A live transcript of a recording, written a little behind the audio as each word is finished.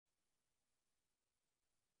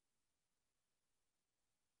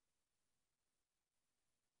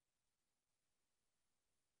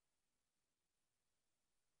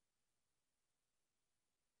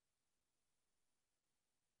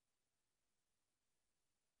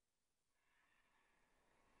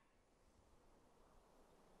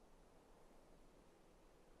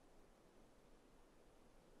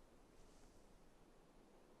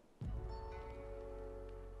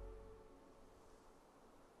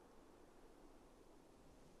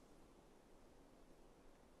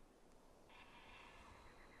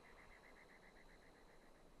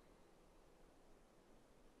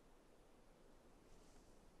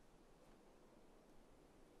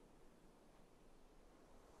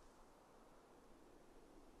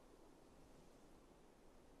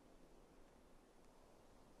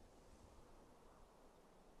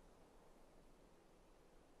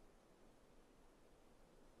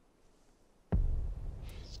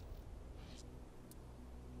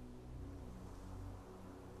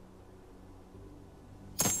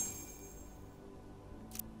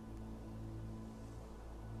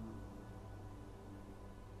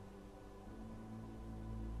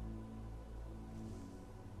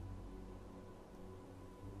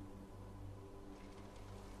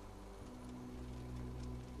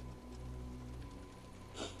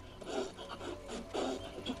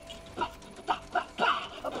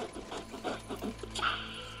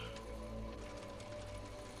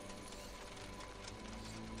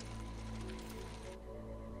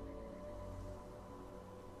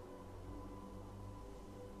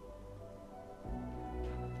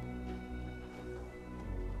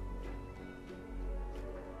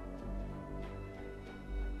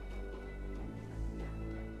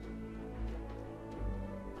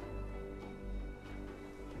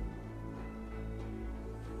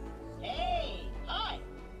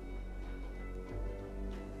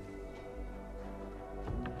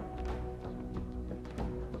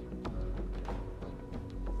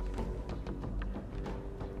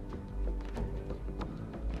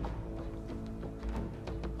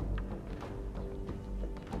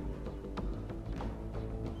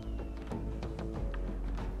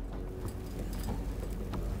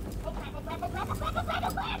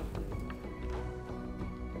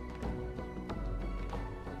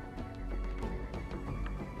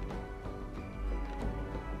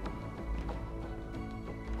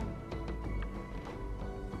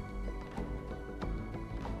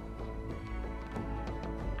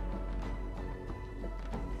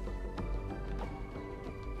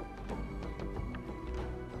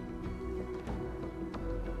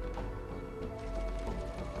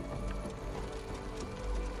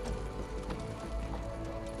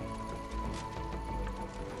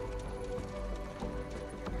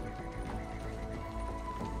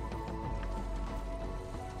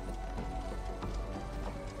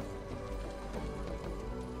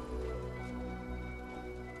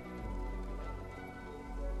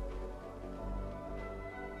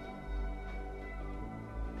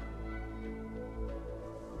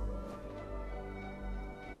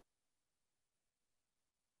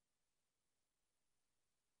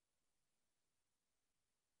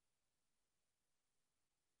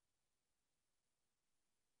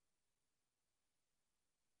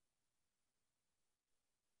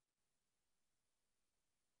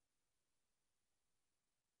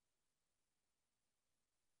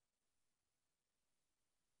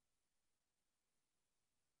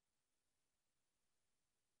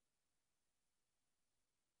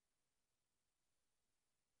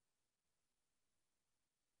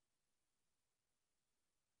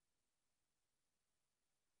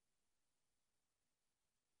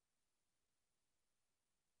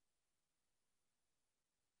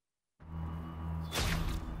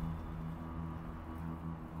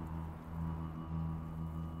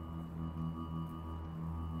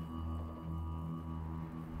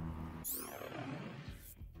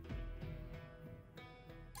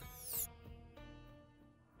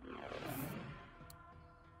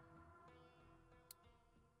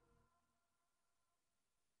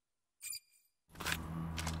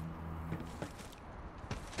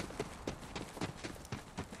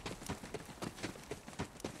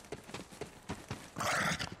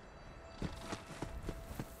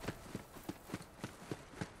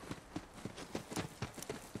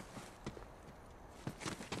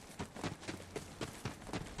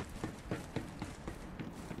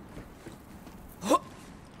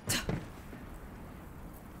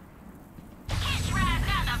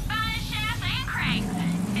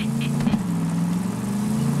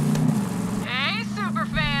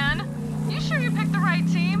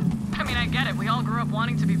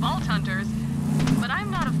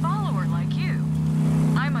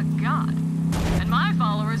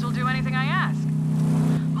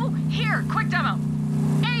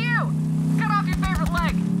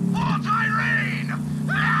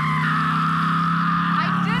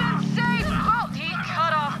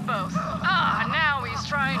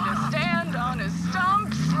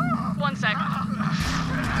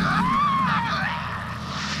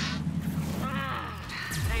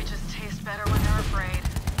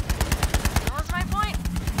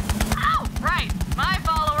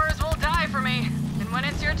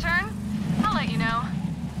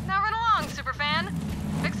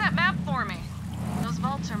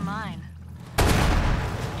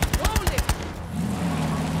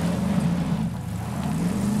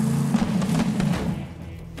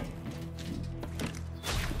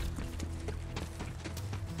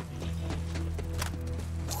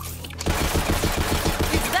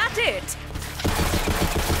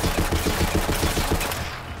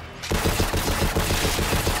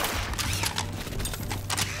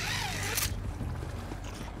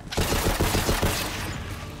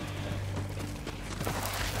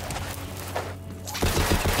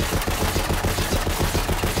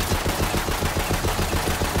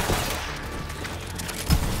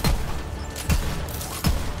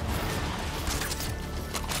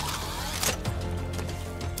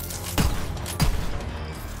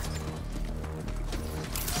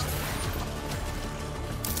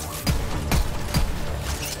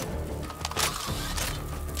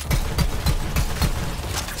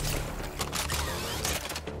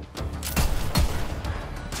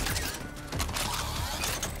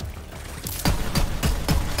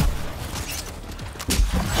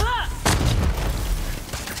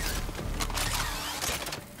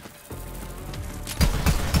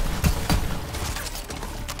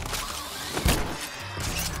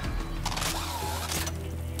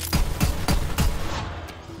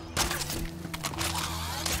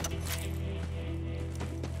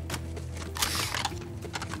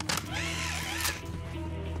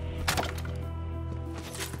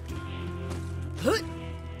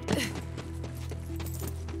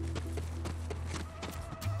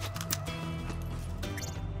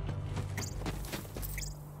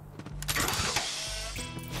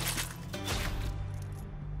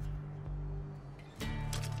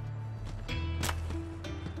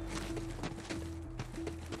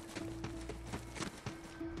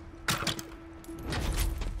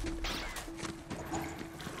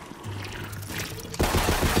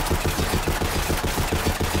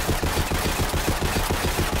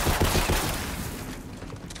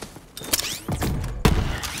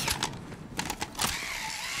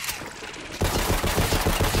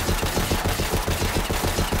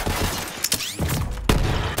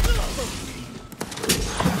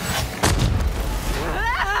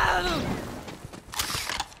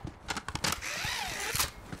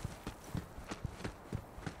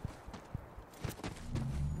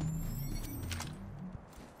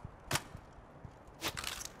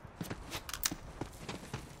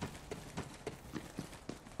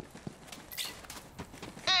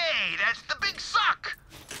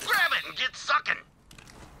get sucking.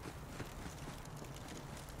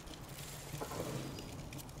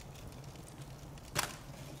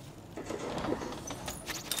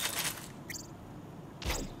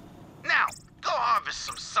 Now, go harvest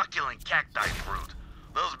some succulent cacti fruit.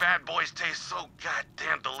 Those bad boys taste so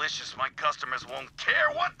goddamn delicious my customers won't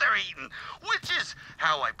care what they're eating, which is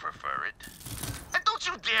how I prefer it. And don't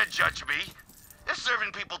you dare judge me. If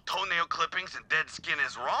serving people toenail clippings and dead skin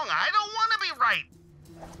is wrong, I don't want to be right.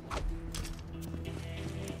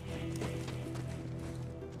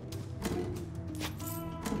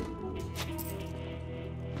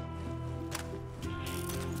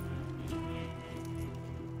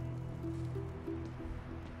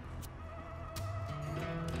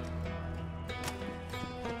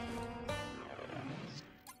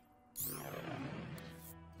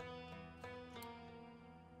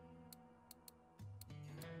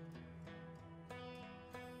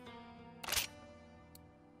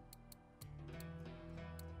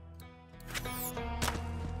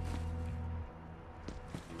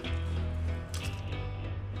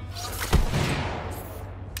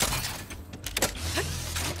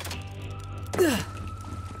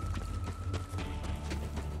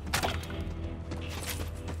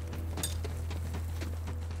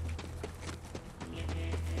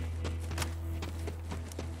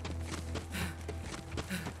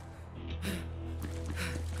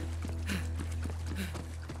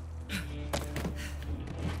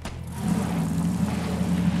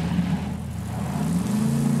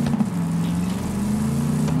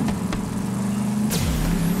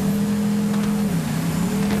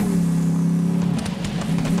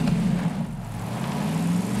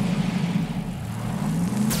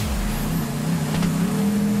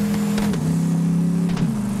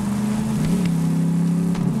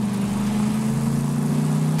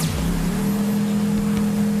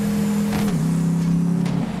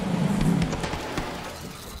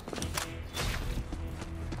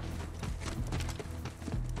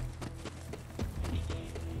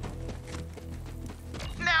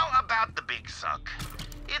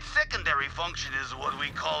 Its secondary function is what we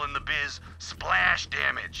call in the biz splash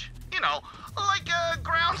damage. You know, like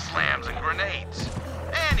ground slams and grenades.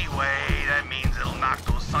 Anyway, that means it'll knock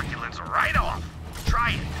those succulents right off.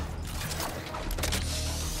 Try it.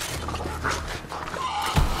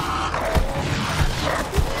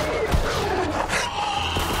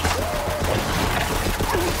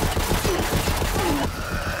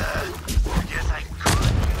 Guess I could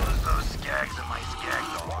use those skags in my skag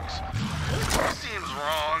dogs. Seems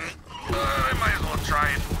wrong. I might as well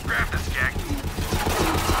try it. Grab the skag.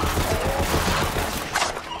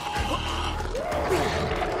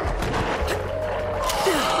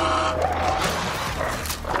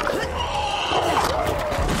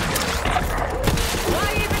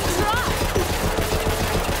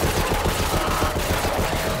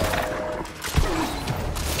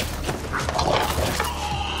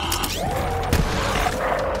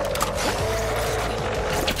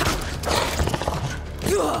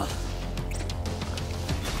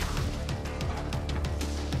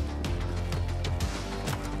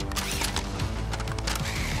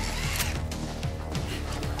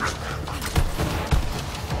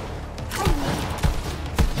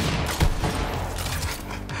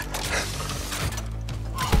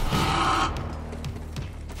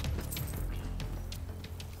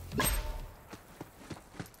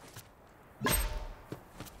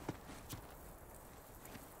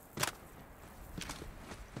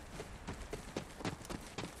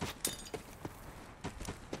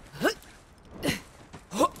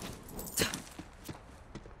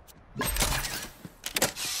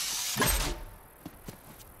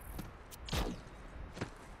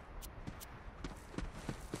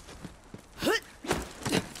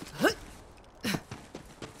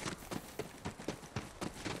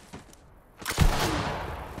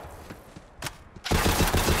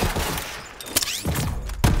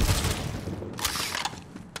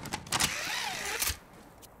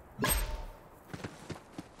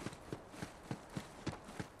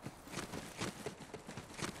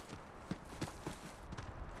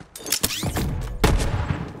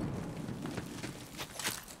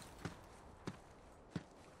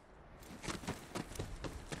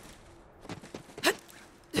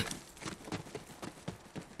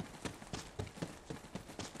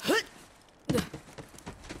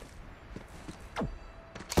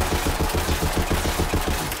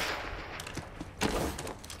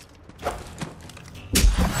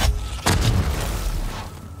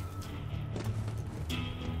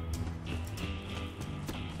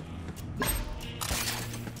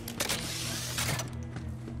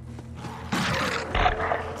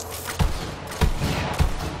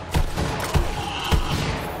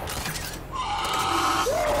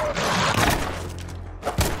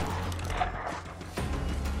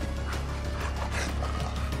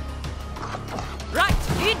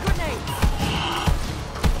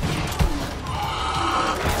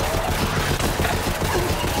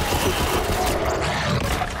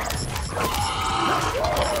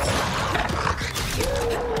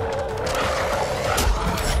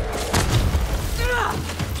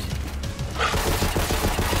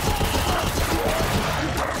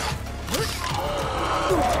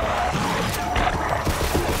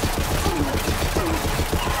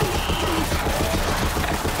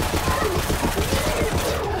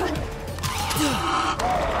 Moving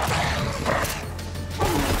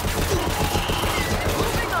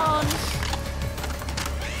on.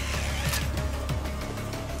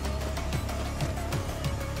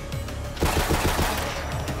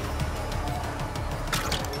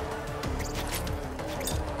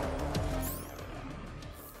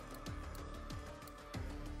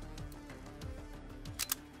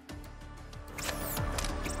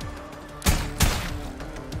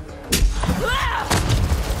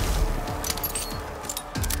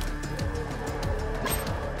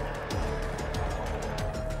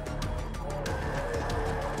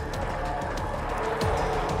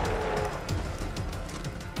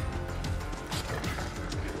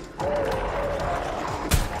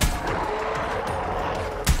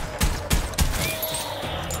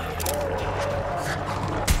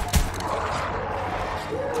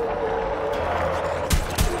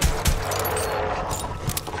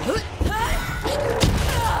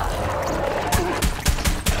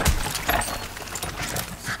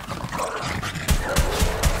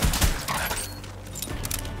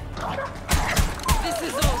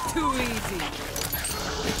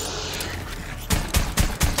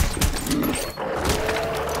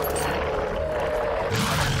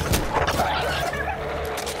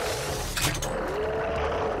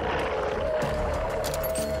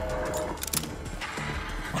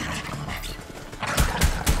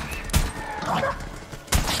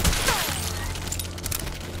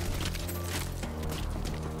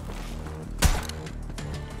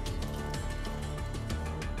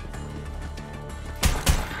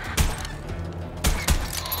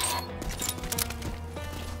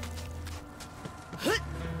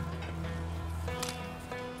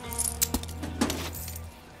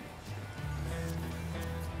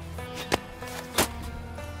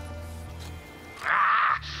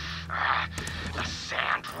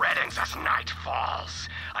 As night falls,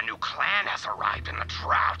 a new clan has arrived in the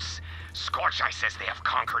Droughts. Scorcheye says they have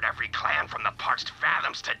conquered every clan from the Parched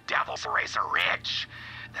Fathoms to Devil's Razor Ridge.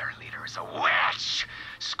 Their leader is a witch.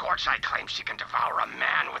 Scorcheye claims she can devour a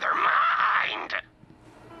man with her mind.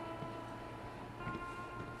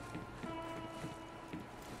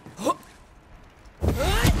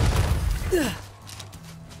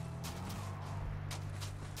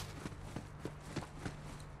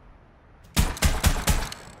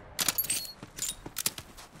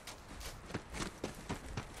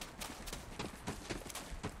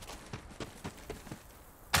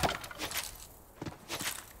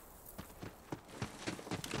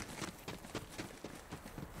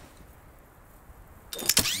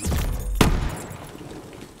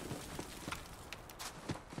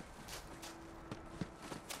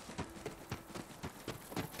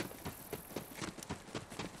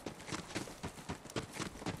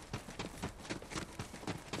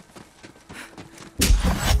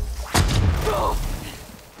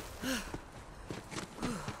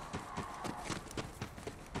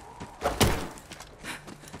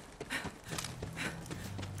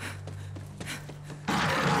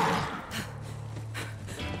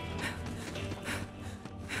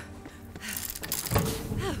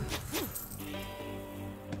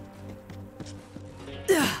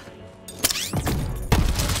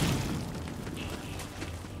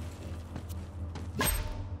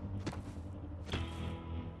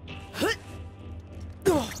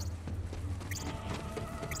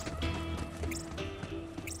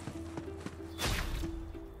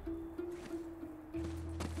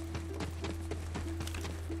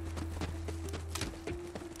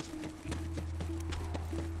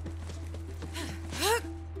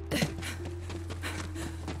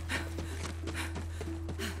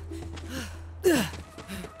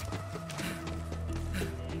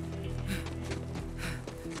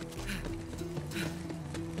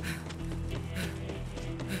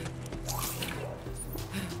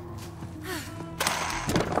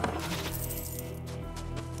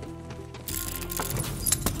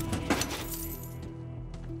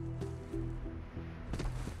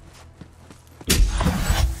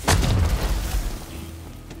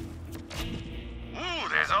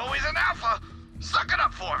 Suck it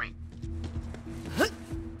up for me!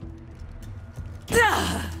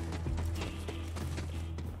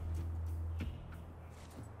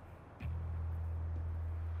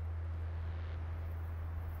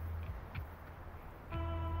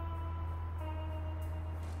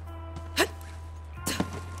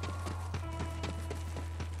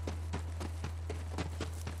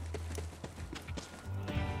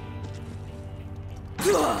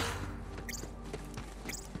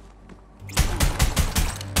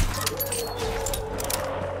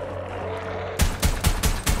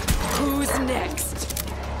 Who's next?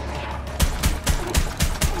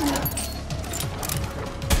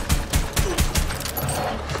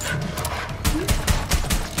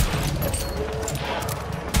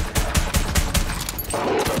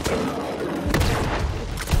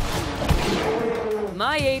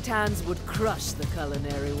 great hands would crush the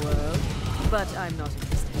culinary world, but I'm not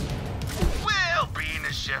interested. Well, being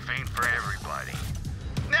a chef ain't for everybody.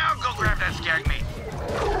 Now go grab that skag meat.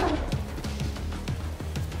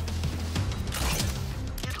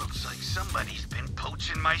 It looks like somebody's been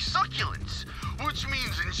poaching my succulents, which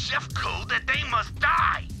means in chef code that they must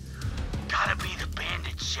die. Gotta be the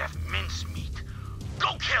bandit chef Mincemeat.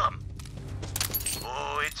 Go kill him!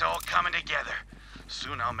 Oh, it's all coming together.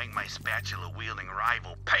 Soon I'll make my spatula-wielding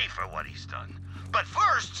rival pay for what he's done. But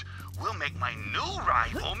first, we'll make my new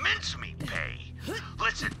rival Mincemeat pay.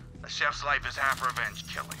 Listen, a chef's life is half revenge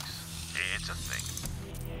killings. It's a thing.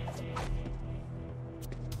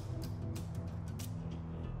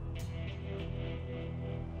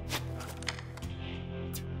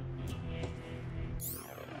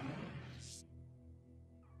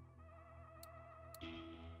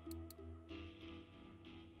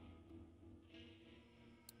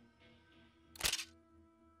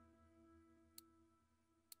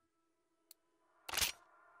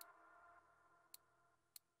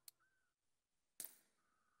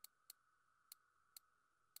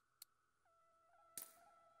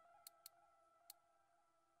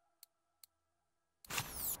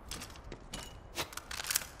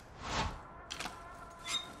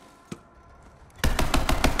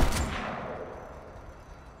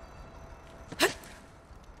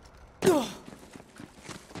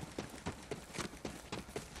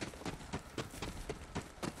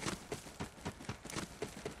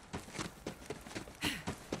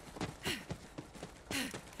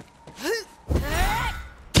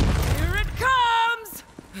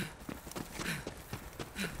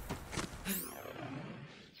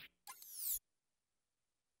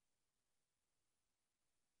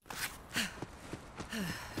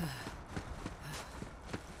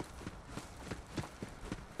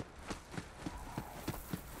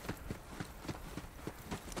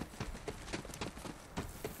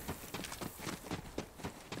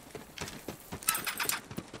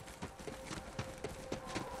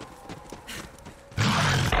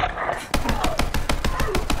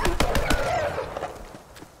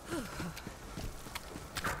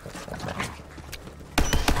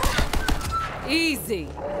 Easy.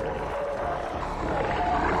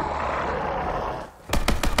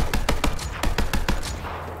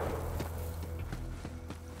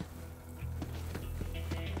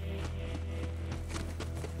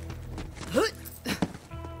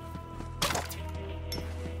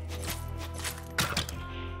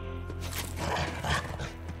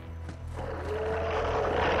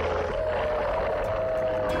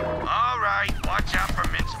 All right, watch out for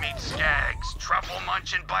mincemeat skags, truffle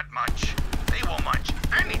munch and butt munch. They will munch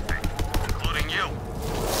anything, including you.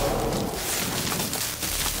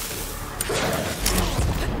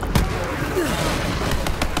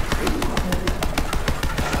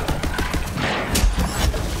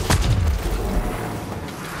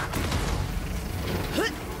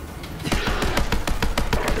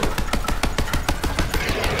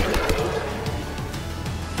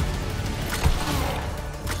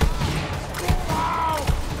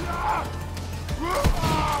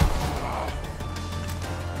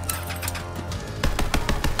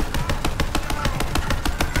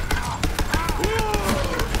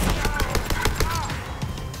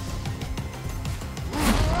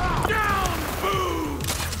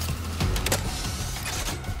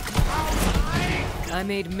 I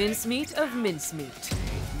made mincemeat of mincemeat.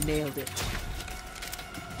 Nailed it.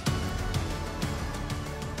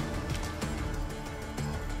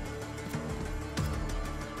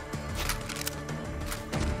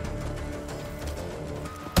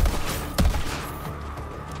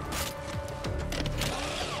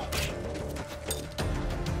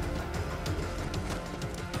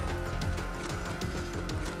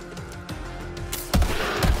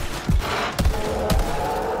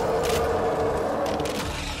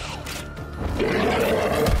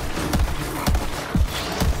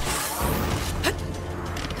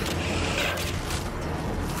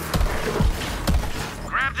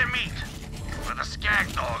 Grab the meat. For the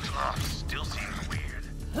skag dogs, still seems weird.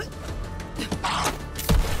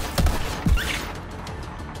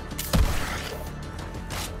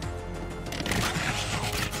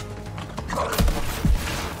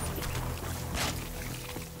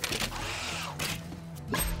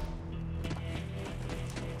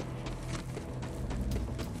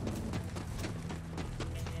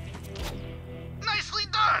 Nicely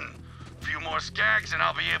done! Few more skags and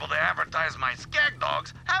I'll be able to advertise my skag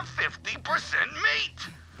dogs have 50% meat!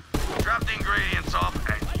 Drop the ingredients off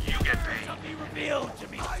and you get paid. Be revealed to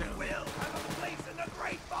me soon. Will have a place in the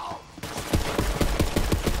great vault.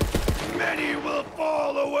 Many will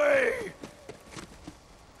fall away.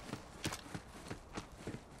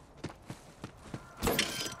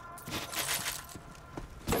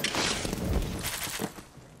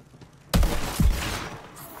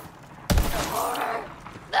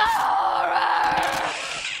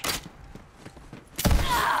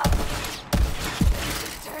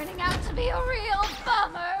 to be a real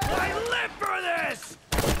bummer. I live for this!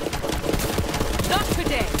 Not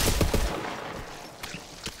today!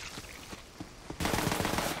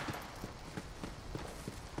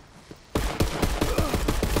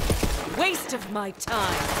 Waste of my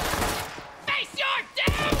time! Face your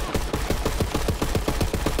doom!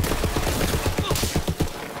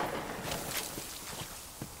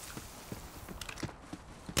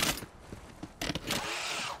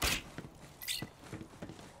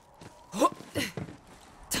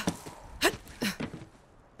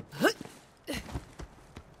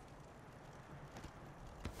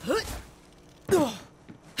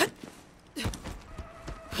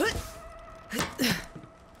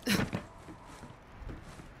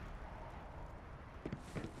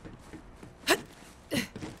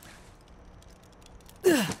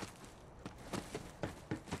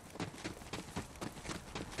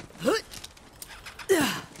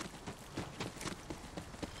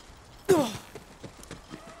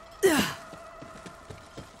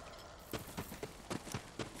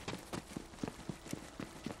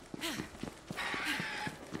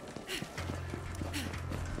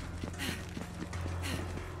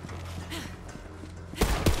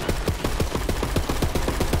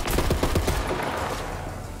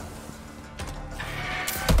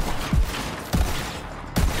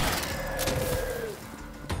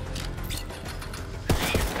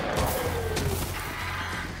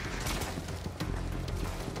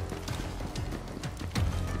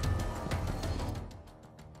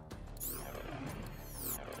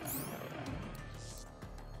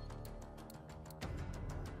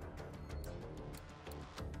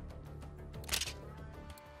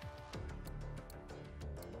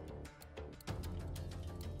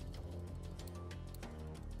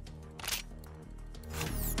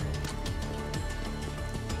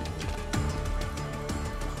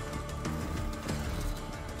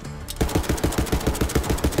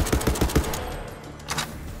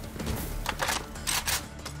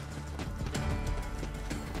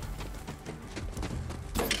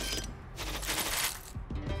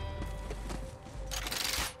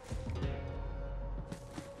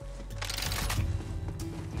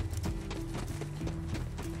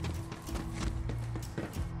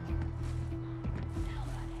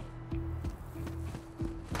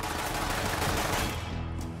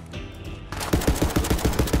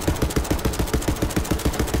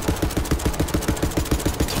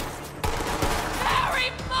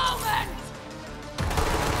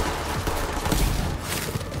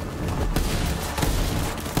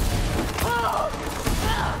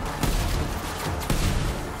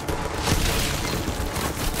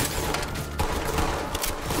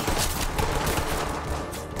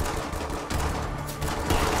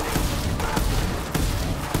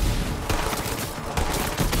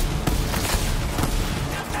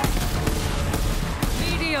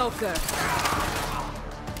 Mediocre.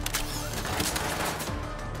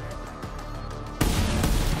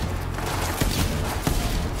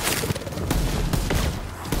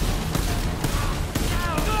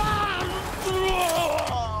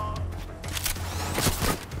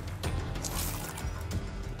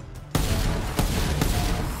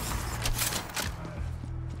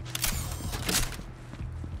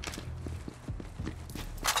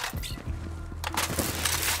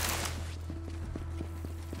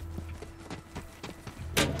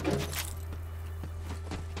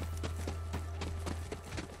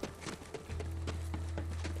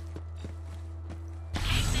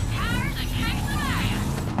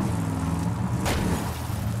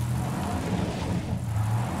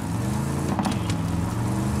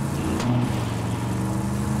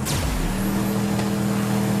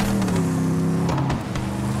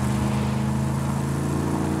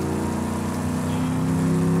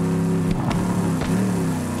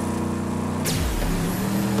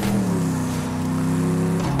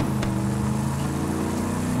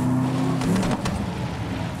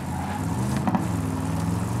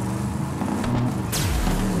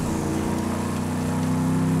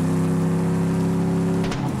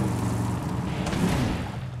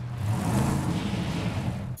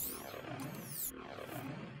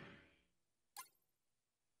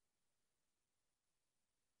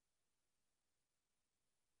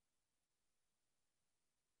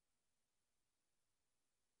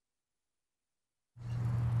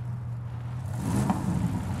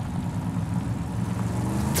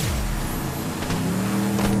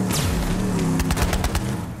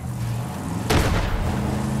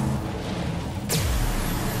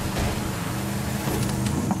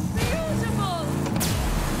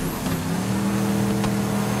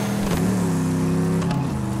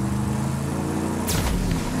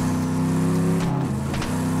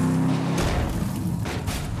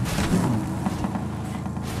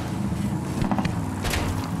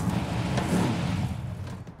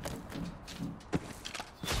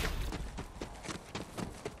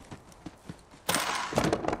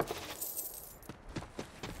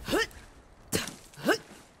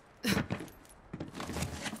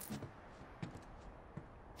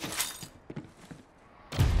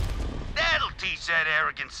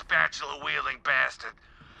 spatula-wielding bastard.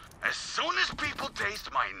 As soon as people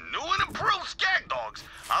taste my new and improved skag dogs,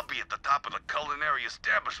 I'll be at the top of the culinary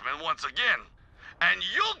establishment once again. And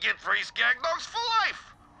you'll get free skag dogs for life.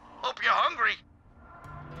 Hope you're hungry.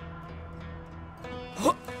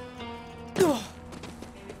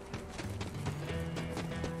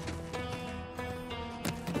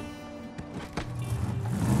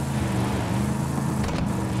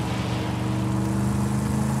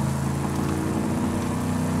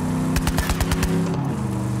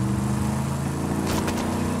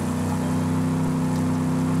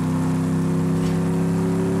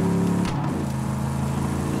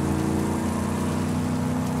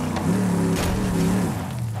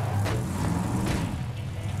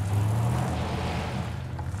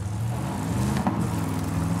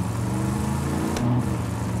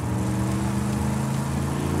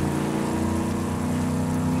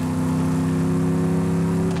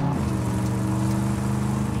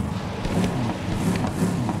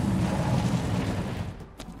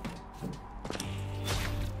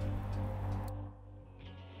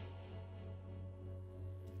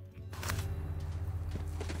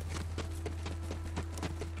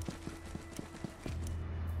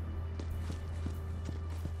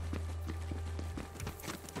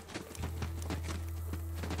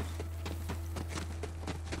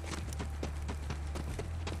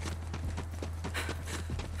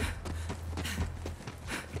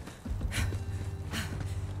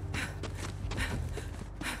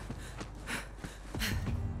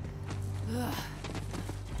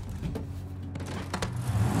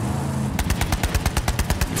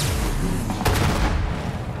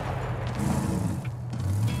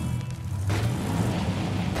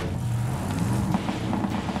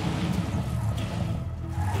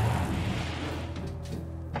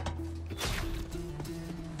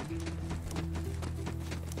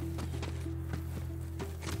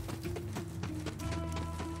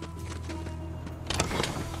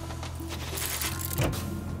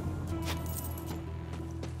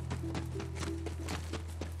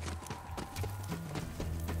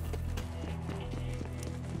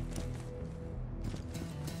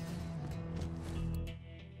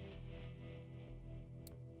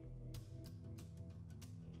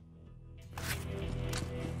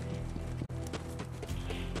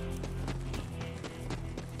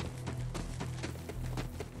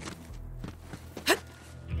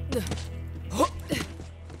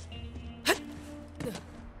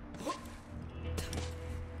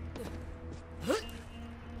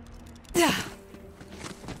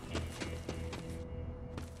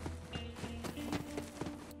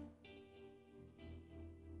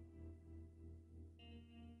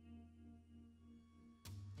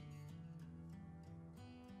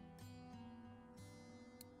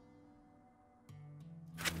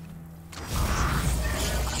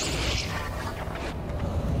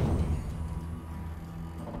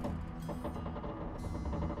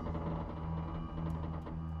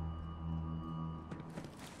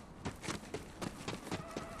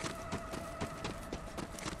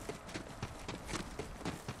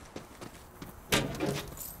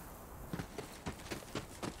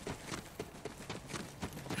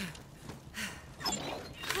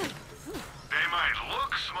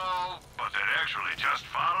 just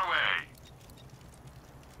far away.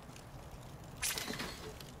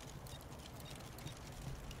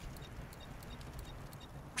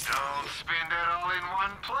 Don't spend it all in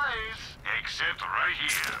one place, except right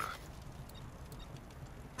here.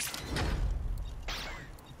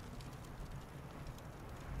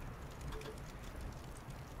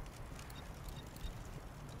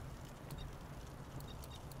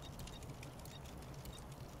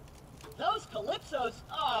 Those Calypsos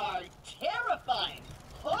are terrifying.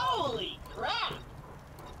 Holy crap!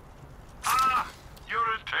 Ah, you're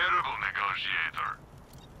a terrible negotiator.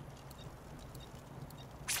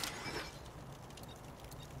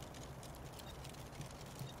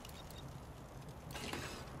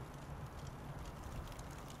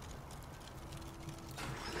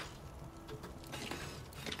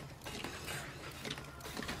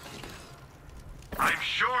 I'm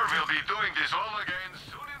sure we'll be doing this all again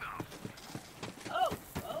soon enough. Oh,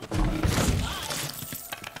 bye.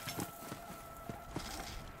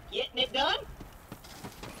 Getting it done?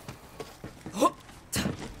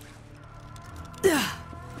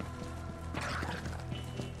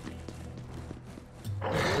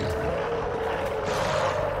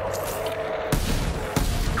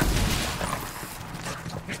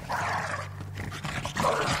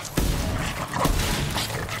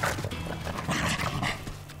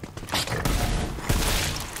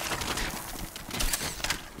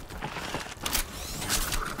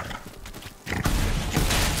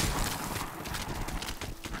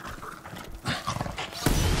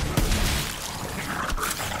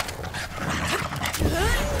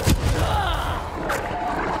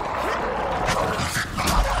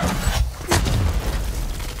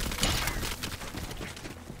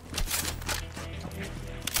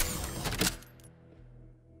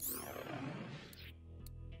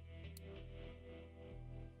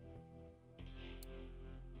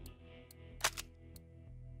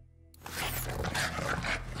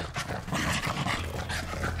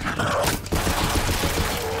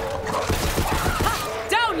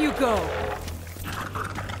 go.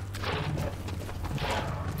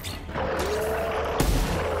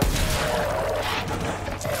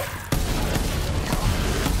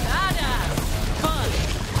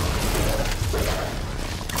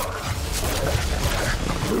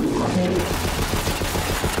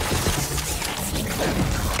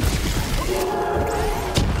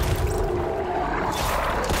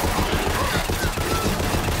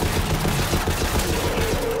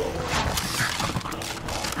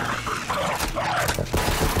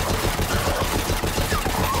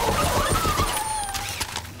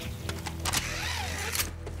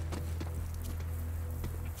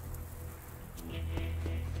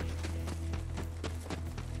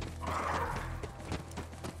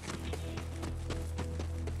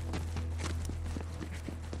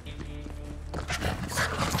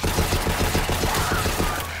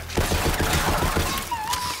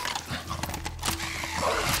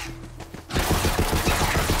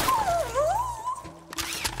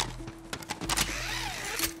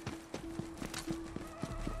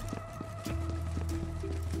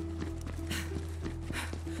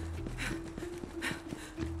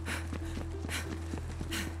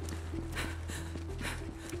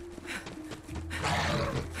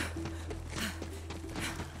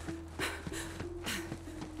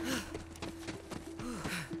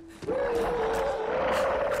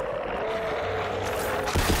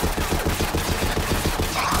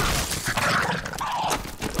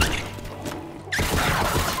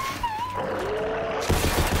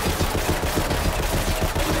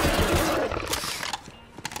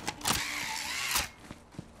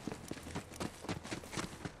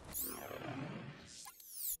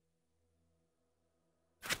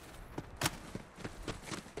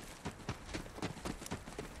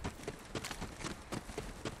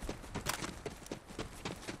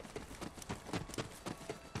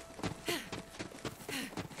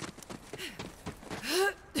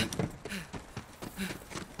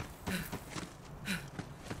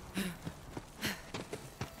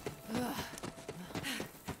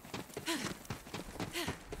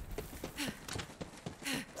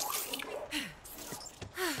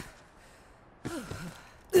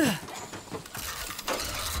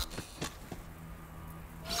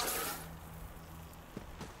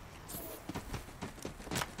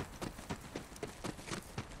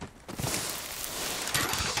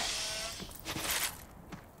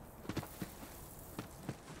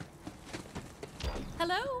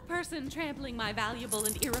 Hello, person trampling my valuable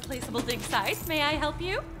and irreplaceable dig site. May I help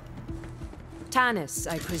you? Tanis,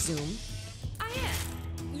 I presume. I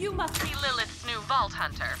am. You must be Lilith's new Vault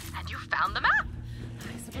Hunter, and you found the map.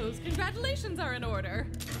 I suppose congratulations are in order.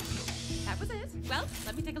 That was it. Well,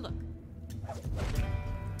 let me take a look.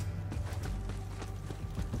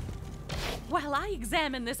 While I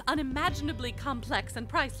examine this unimaginably complex and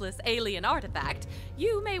priceless alien artifact,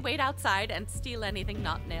 you may wait outside and steal anything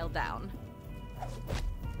not nailed down.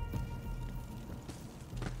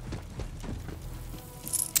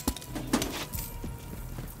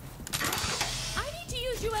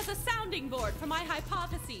 You as a sounding board for my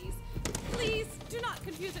hypotheses. Please do not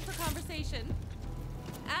confuse it for conversation.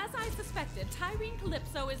 As I suspected, Tyrene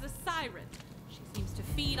Calypso is a siren. She seems to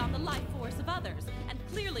feed on the life force of others, and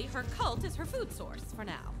clearly her cult is her food source for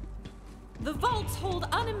now. The vaults hold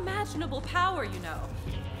unimaginable power, you know.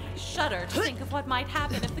 I shudder to think of what might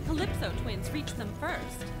happen if the Calypso twins reach them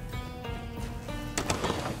first.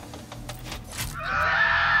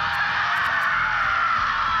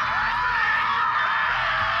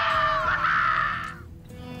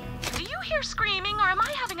 Screaming, or am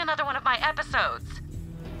I having another one of my episodes?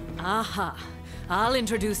 Aha. I'll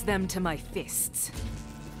introduce them to my fists.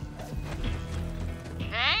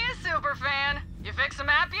 Hey, superfan. You fix the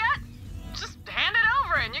map yet? Just hand it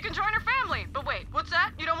over and you can join her family. But wait, what's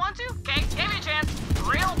that? You don't want to? Okay, give me a chance.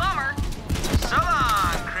 Real bummer. So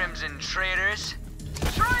long, Crimson Traitors.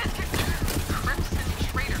 Crimson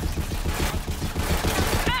Traitors.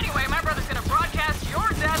 Anyway, my brother's gonna broadcast your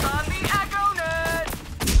death on the Echo Net.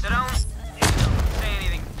 So don't say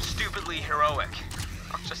anything stupidly heroic.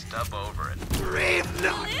 I'll just dub over it. Dream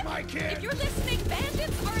not, Lynn, my kid! if you're listening,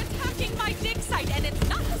 bandits are attacking my dig site, and it's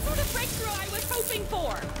not the sort of breakthrough I was hoping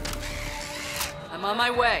for. I'm on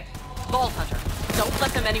my way. Vault Hunter, don't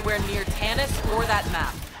let them anywhere near Tanis or that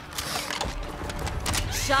map.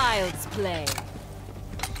 Child's play.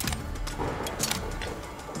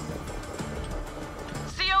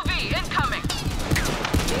 COV incoming.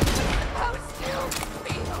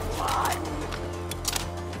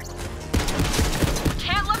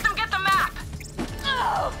 Can't let them get the map.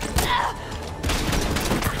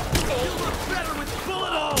 You look better with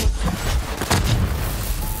bullet holes!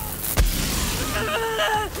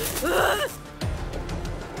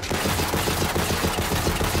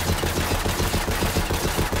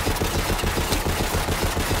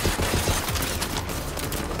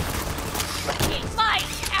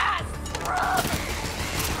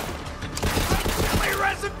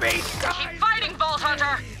 Keep fighting, Vault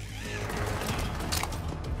Hunter!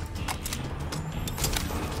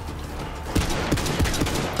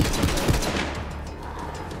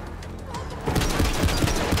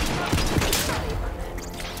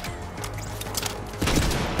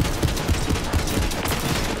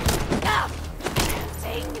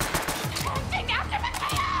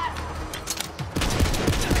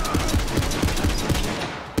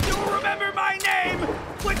 You remember my name?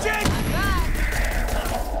 Legit!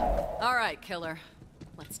 All right, killer.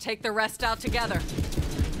 Let's take the rest out together.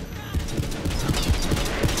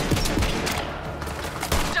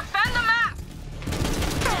 Defend the map!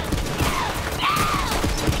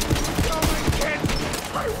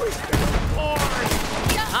 I wish there were more!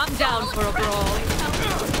 I'm down for a brawl.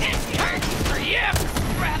 It hurts for you!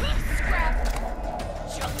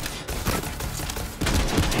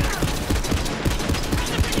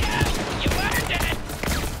 You earned it!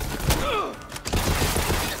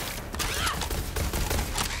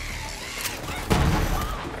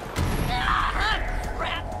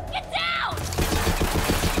 Get down!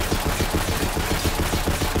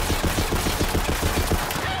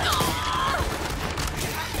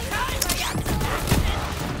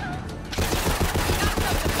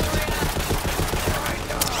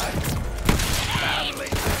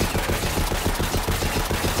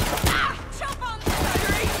 Jump on the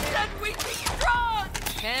battery! Then we be strong!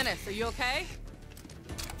 Janice, are you okay?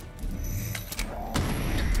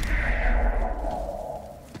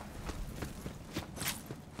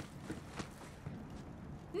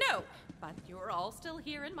 No, but you're all still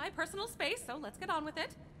here in my personal space, so let's get on with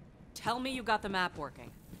it. Tell me you got the map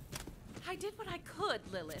working. I did what I could,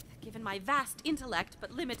 Lilith, given my vast intellect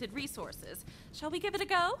but limited resources. Shall we give it a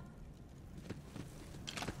go?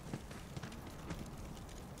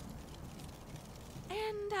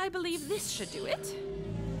 And I believe this should do it.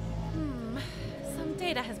 Some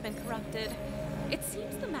data has been corrupted. It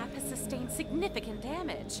seems the map has sustained significant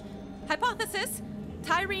damage. Hypothesis: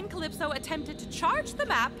 Tyrene Calypso attempted to charge the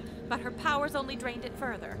map, but her powers only drained it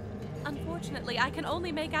further. Unfortunately, I can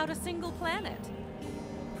only make out a single planet.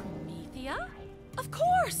 Promethea? Of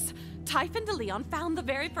course! Typhon de Leon found the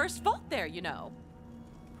very first vault there, you know.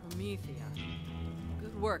 Promethea.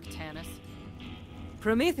 Good work, Tanis.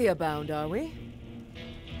 Promethea bound, are we?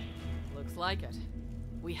 Looks like it.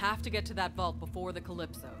 We have to get to that vault before the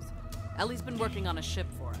Calypsos. Ellie's been working on a ship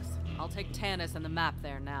for us. I'll take Tanis and the map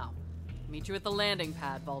there now. Meet you at the landing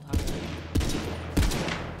pad, Vault Hunter.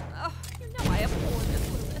 Oh, you know I abhor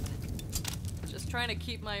this, Lilith. Just trying to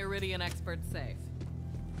keep my Iridian expert safe.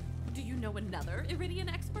 Do you know another Iridian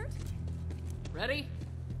expert? Ready?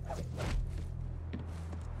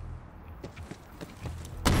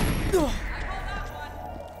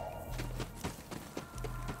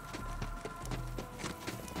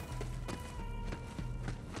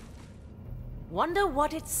 Wonder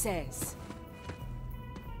what it says.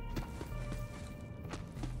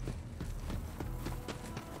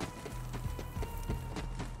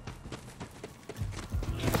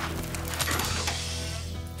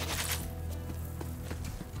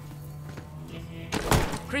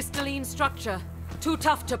 Crystalline structure. Too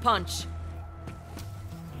tough to punch.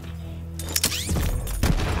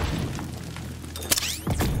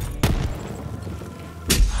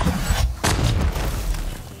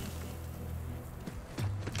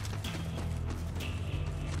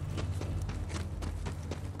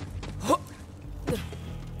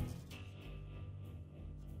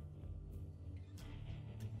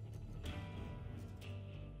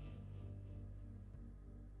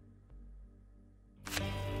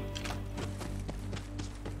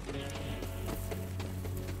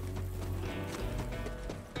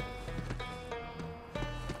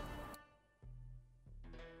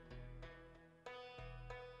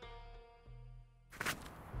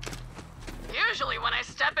 Usually when I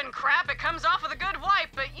step in crap, it comes off with a good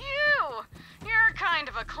wipe, but you're kind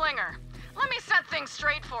of a clinger. Let me set things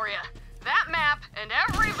straight for you. That map and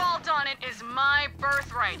every vault on it is my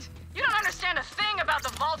birthright. You don't understand a thing about the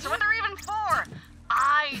vaults or what they're even for.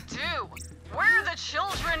 I do. We're the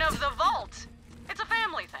children of the vault. It's a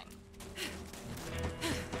family thing.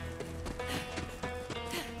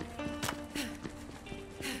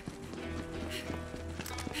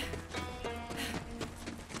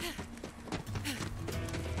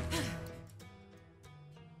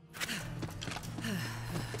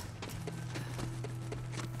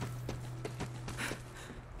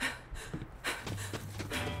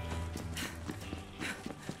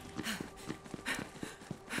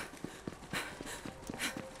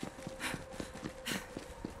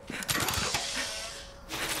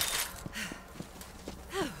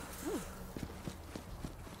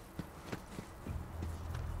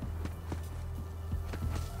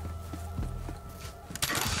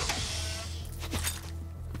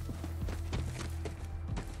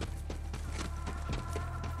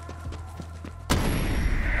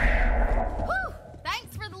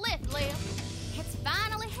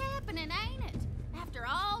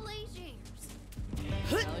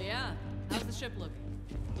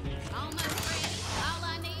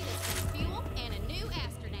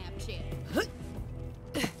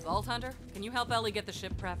 Vault Hunter, can you help Ellie get the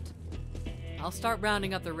ship prepped? I'll start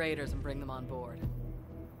rounding up the raiders and bring them on board.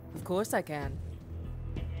 Of course I can.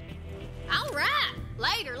 All right.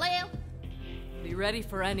 Later, Lil. Be ready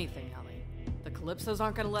for anything, Ellie. The Calypsos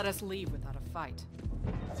aren't gonna let us leave without a fight.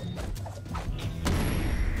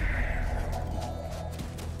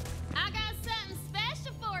 I got something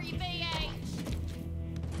special for you, BH.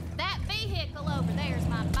 That vehicle over there is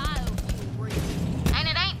my biofuel rig. And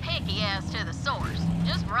it ain't picky as to the source.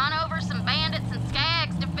 Just run over some bandits and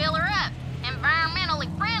skags to fill her up. Environmentally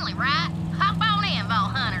friendly, right? Hop on in,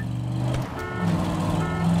 Vault Hunter.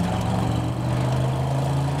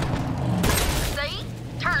 See?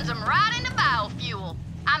 Turns them right into biofuel.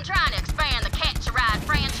 I'm trying to expand the Catch-A-Ride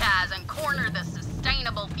franchise and corner the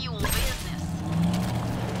sustainable fuel business.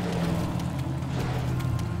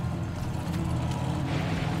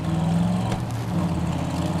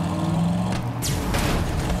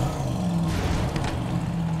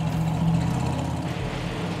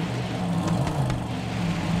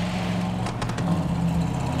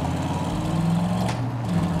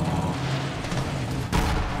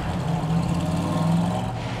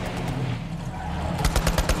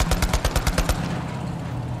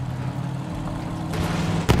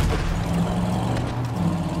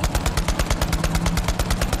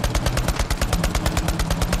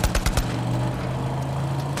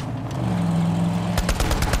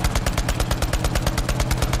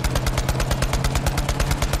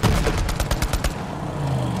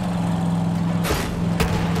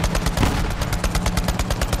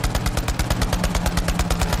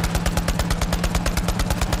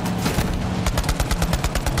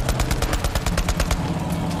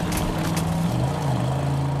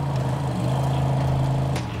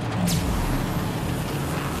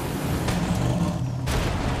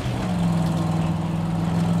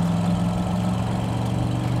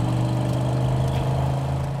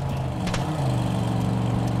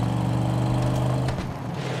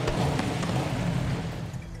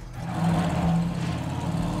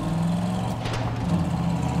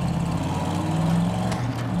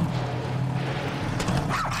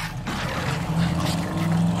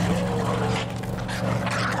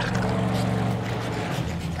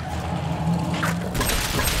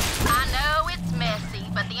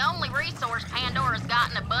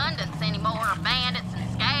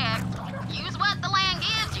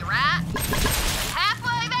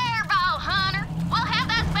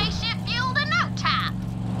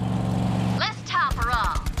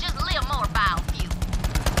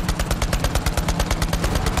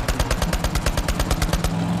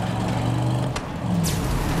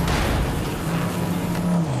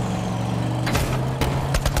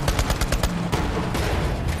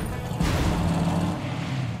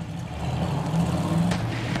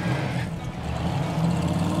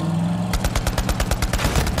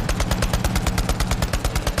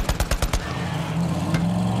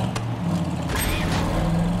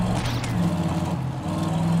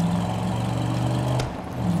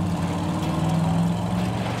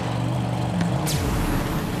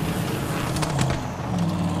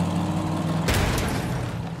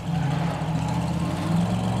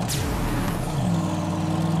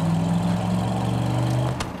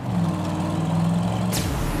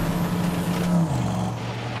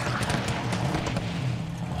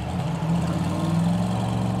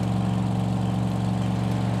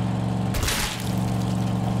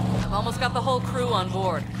 Almost got the whole crew on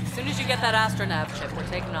board. As soon as you get that astronav chip, we're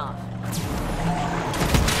taking off.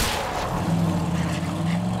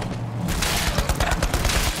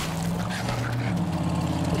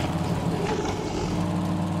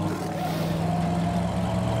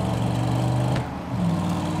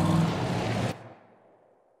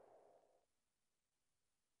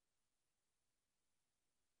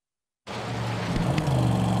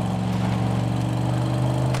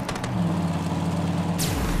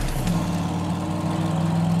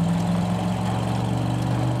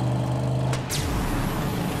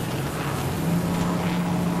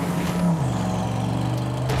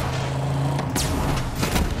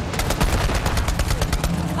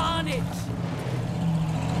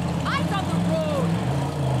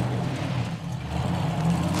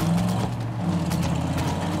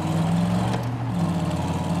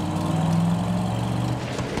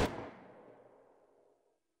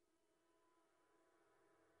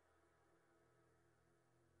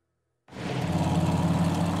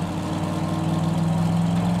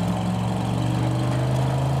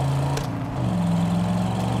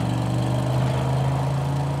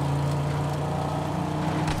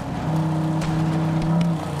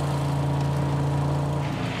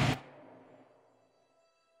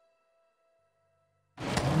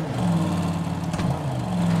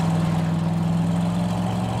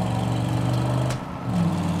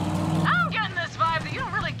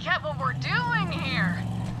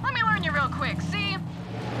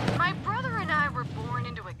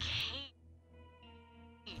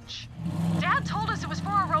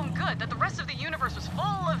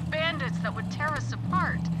 us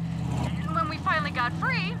apart. And when we finally got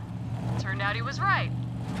free, turned out he was right.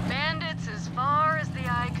 Bandits as far as the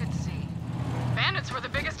eye could see. Bandits were the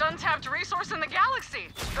biggest untapped resource in the galaxy.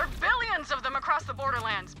 There are billions of them across the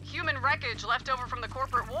Borderlands. Human wreckage left over from the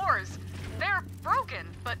corporate wars. They're broken,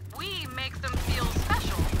 but we make them feel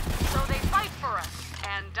special. So they fight for us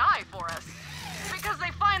and die for us. Because they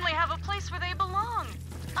finally have a place where they belong.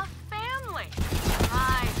 A family.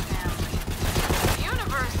 My family. The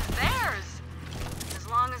universe is theirs. As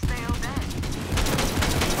long as they obey.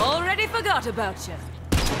 Already forgot about you.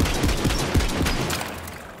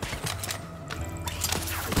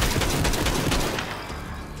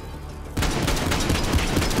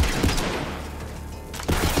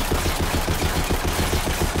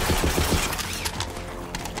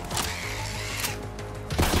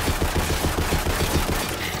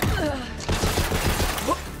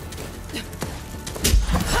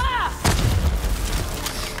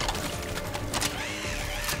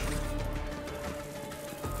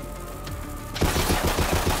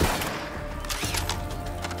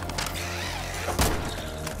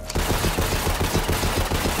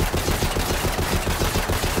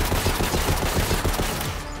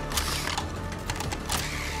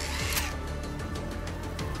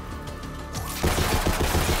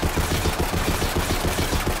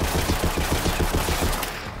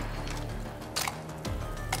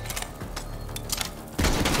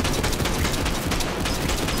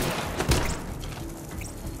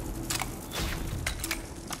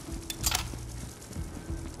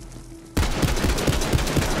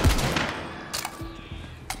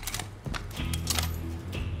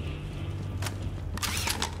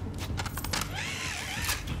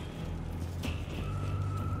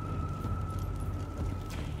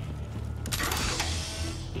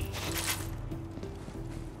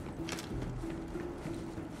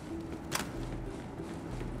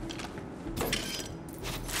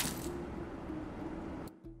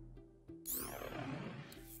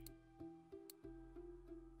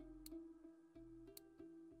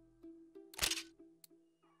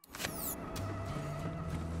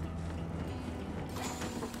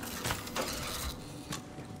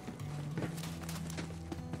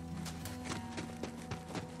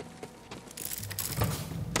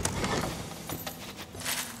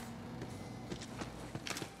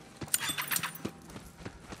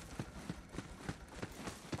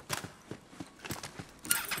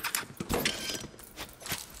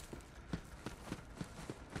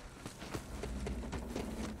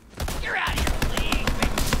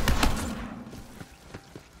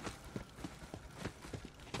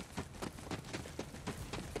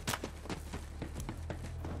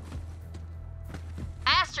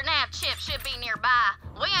 Chip should be nearby.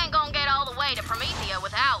 We ain't gonna get all the way to Promethea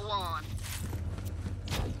without one.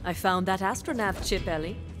 I found that astronav chip,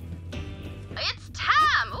 Ellie. It's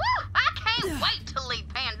time! Woo! I can't wait to leave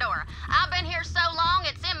Pandora. I've been here so long,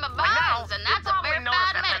 it's in my bones, and that's a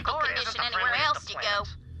verified medical condition anywhere else you go.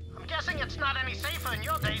 I'm guessing it's not any safer in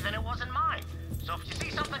your days than it was in mine. So if you see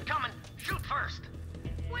something coming, shoot first.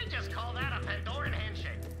 We just call that a Pandoran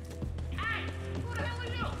handshake. Hey, who the hell are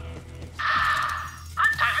you?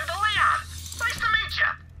 I'm talking to Leon. Nice to meet you.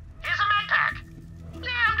 Here's a med pack.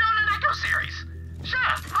 Yeah, I'm doing an Echo series. Sure,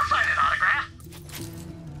 I'll sign an autograph.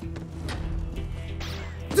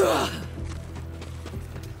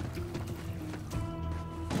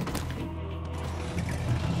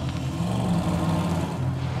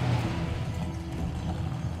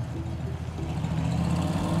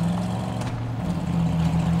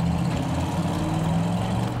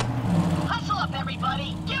 Hustle up,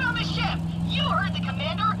 everybody! Get on the ship! You heard the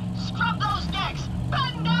commander! Scrub those decks!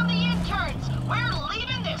 Batten down the interns! We're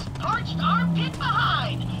leaving this parched armpit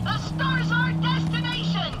behind! The stars are our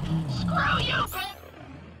destination! Screw you,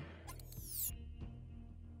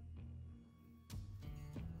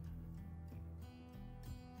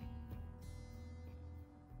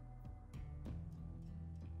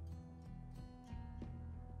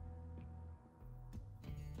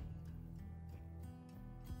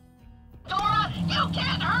 Dora! You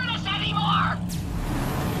can't hurt us anymore!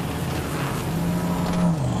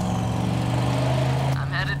 I'm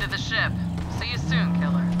headed to the ship. See you soon,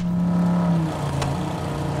 killer.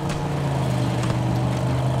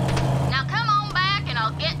 Now come on back and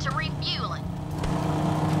I'll get to refueling.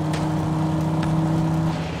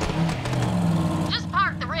 Just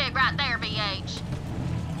park the rig right there, BH.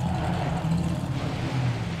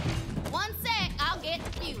 One sec, I'll get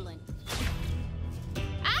to fueling.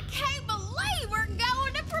 I can't believe we're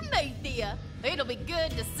going to Promethea. It'll be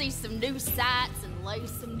good to see some new sights and lay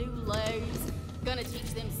some new lays. Gonna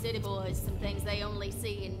teach them city boys some things they only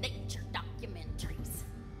see in nature documentaries.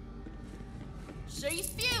 She's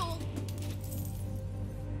fuel.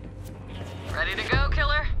 Ready to go,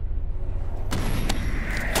 killer?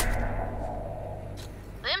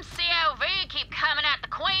 Them COV keep coming at the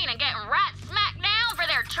Queen and getting right smack down for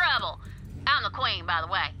their trouble. I'm the Queen, by the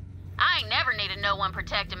way. I ain't never needed no one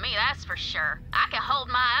protecting me, that's for sure. I can hold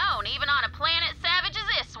my own, even on a planet savage as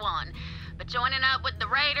this one. But joining up with the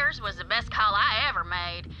Raiders was the best call I ever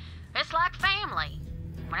made. It's like family.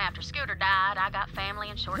 When after Scooter died, I got family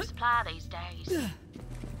in short supply these days.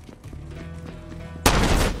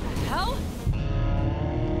 Hell?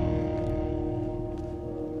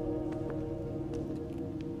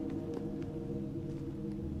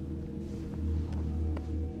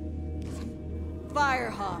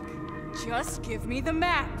 Firehawk, just give me the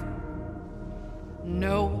map.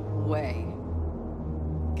 No way.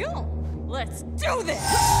 Go! Let's do this!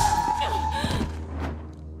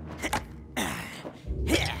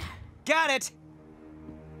 Got it!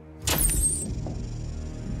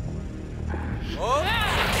 Oh!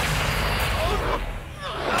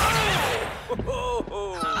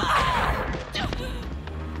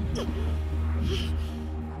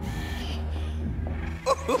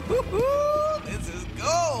 This is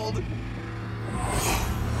gold!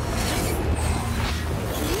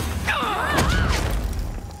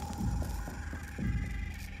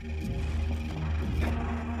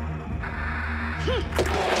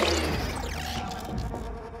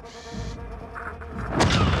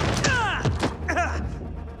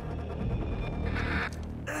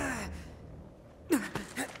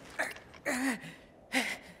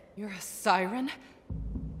 You're a siren?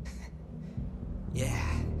 Yeah.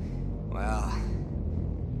 Well,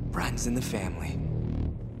 runs in the family.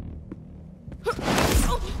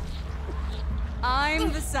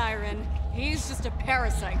 I'm the siren. He's just a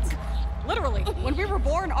parasite. Literally, when we were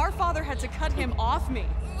born, our father had to cut him off me.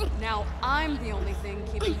 Now I'm the only thing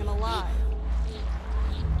keeping him alive.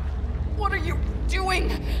 What are you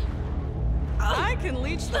doing? I can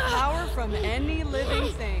leech the power from any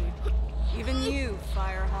living thing. Even you,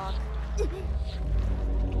 Firehawk.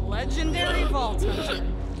 Legendary Vault Hunter.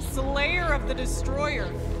 Slayer of the Destroyer.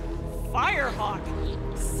 Firehawk.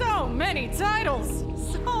 So many titles.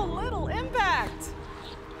 So little impact.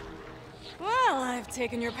 Well, I've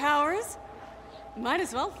taken your powers. Might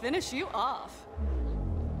as well finish you off.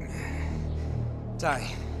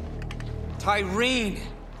 Tyreen!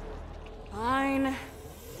 Fine.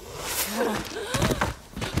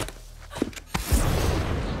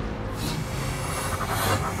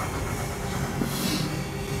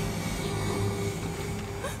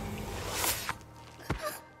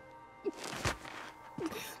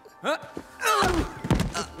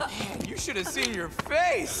 Man, you should have seen your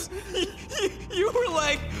face! You were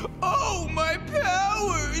like, oh, my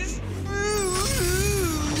powers!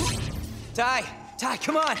 Ty,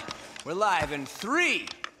 come on! We're live in 3,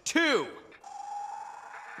 2.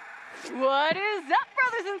 What is up,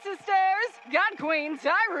 brothers and sisters? God Queen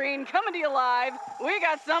Tyreen coming to you live. We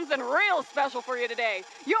got something real special for you today.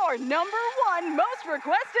 Your #1 most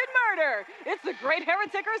requested murder. It's the great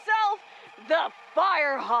heretic herself, the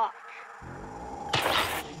Firehawk.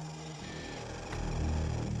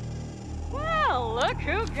 Well, look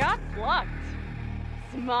who got plucked.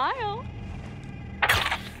 Smile.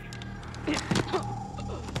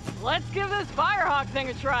 Let's give this Firehawk thing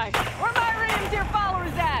a try. Where my Radiant dear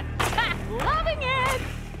followers at? Ha! Loving it!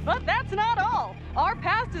 But that's not all. Our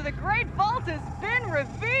path to the Great Vault has been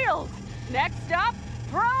revealed. Next stop,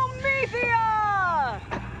 Promethea!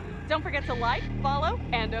 Don't forget to like, follow,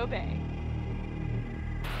 and obey.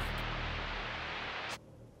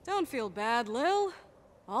 Don't feel bad, Lil.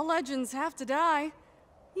 All legends have to die.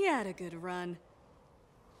 You had a good run.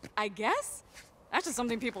 I guess? That's just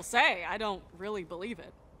something people say. I don't really believe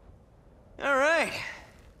it. All right,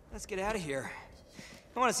 let's get out of here.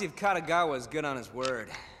 I want to see if Katagawa's good on his word.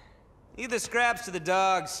 Leave the scraps to the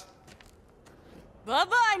dogs.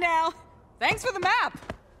 Bye-bye now. Thanks for the map.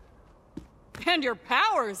 And your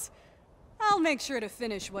powers. I'll make sure to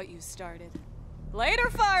finish what you started. Later,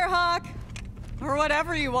 Firehawk. Or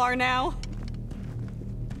whatever you are now.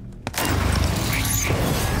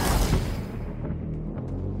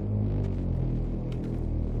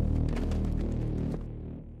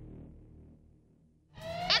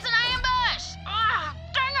 It's an ambush! Ugh,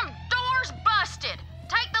 dang 'em, door's busted.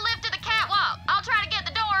 Take the lift to the catwalk. I'll try to get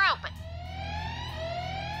the door open.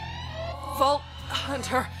 Vault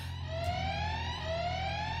Hunter.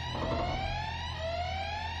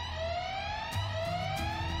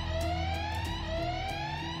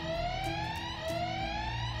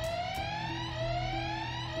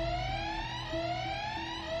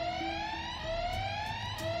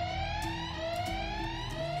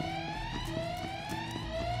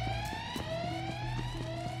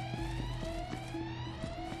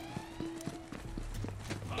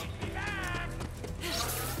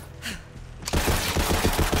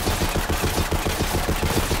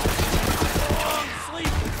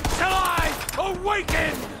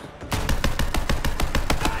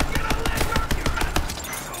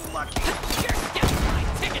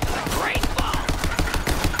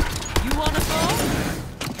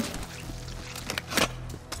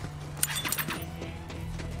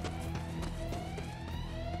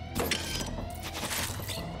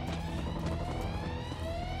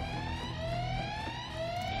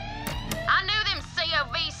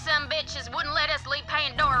 bitches wouldn't let us leave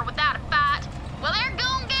Pandora without a fight. Well, they're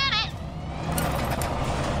gonna get it.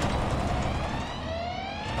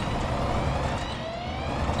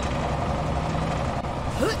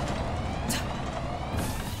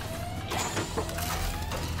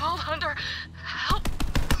 Vault Hunter, help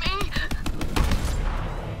me.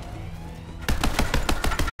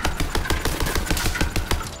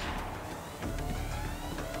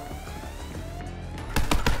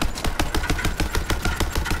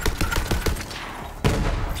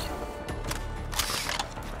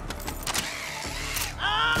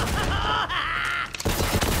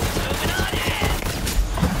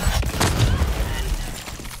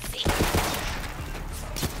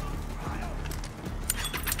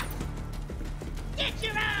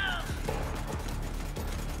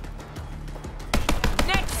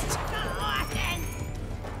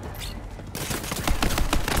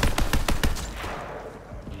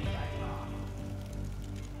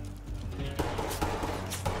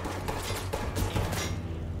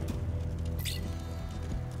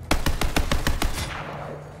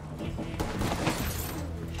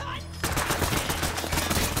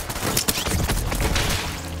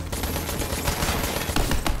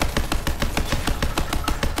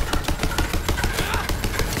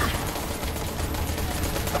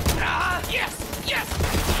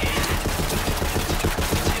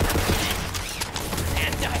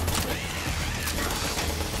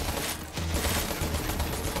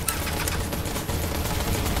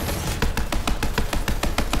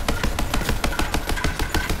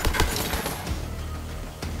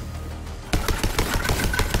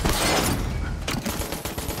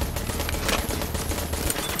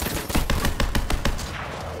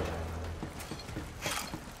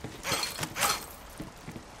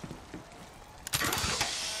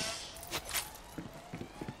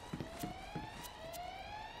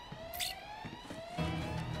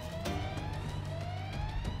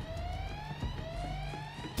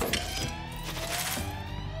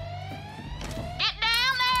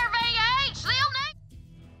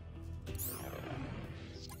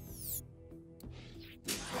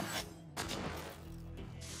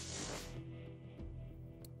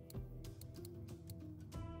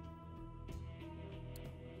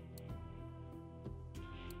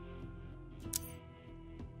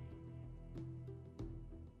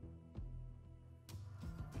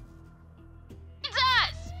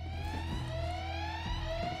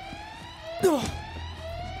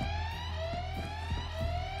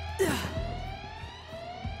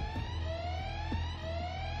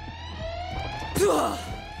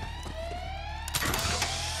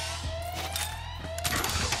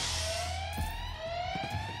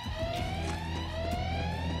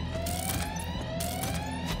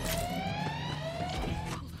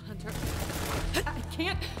 I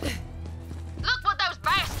can't. Look what those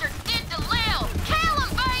bastards did to Lil! Kill him,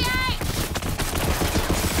 V8!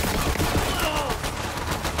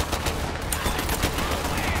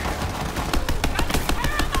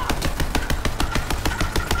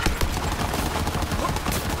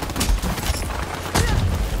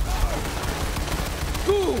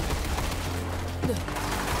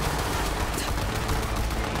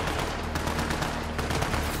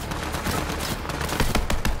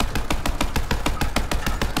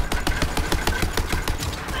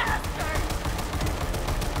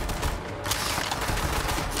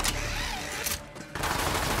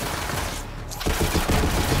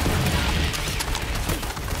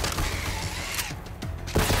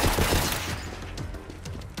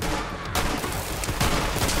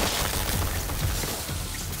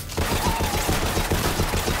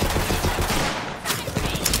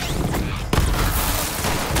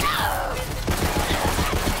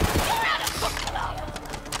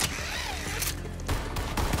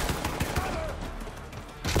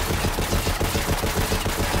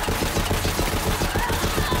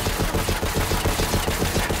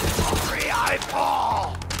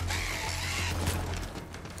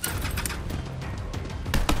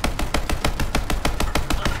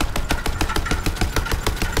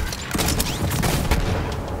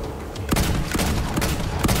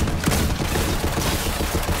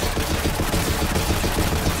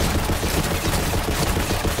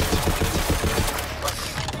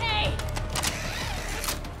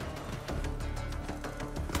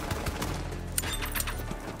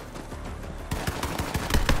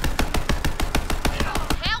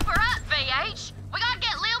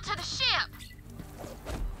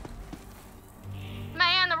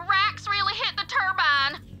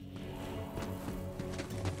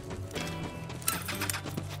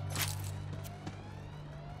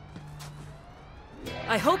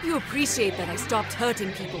 I hope you appreciate that I stopped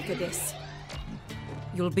hurting people for this.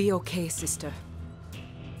 You'll be okay, sister.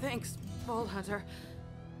 Thanks, Vault Hunter.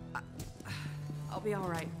 I'll be all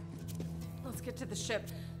right. Let's get to the ship.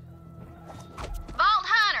 Vault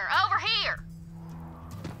Hunter, over here!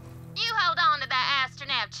 You hold on to that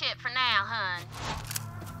astronav chip for now, hun.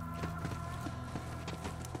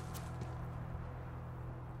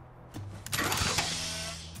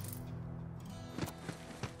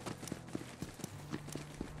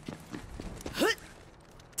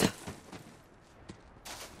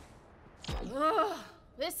 Ugh,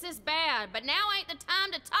 this is bad, but now ain't the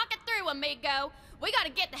time to talk it through, amigo. We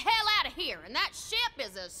gotta get the hell out of here, and that ship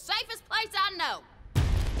is the safest place I know.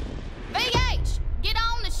 VH, get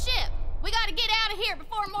on the ship. We gotta get out of here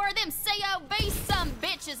before more of them COV some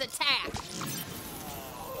bitches attack.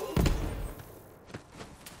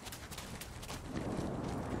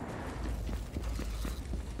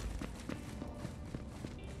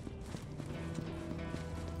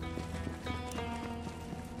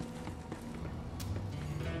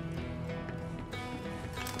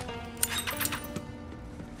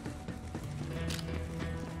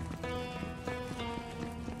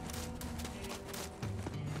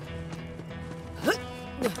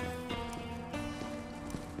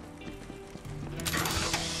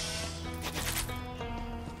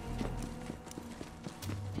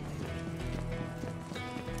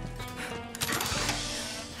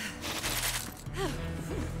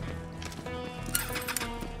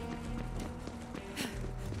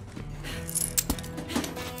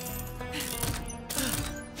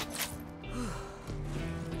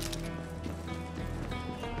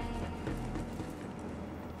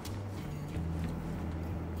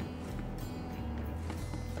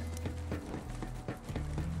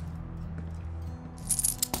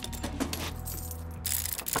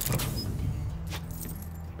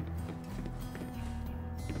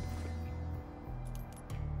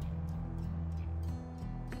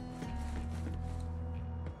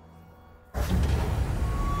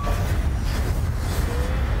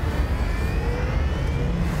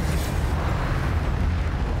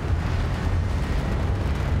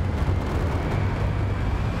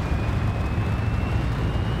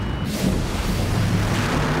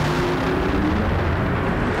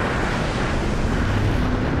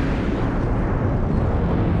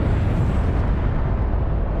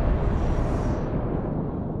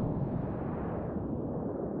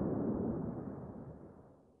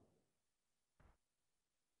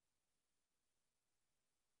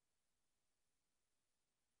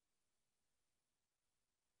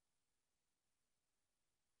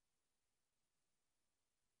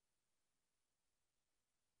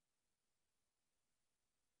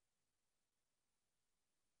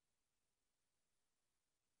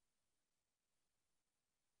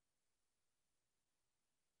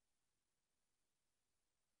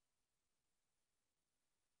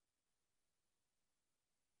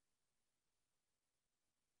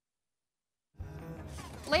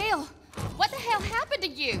 Lil, what the hell happened to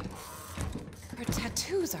you? Her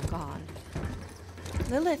tattoos are gone.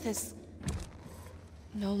 Lilith is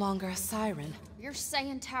no longer a siren. You're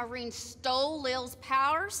saying Tyreen stole Lil's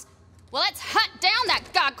powers? Well, let's hunt down that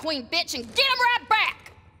God Queen bitch and get him right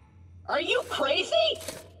back! Are you crazy?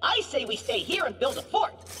 I say we stay here and build a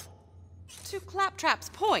fort. To Claptrap's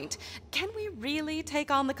point, can we really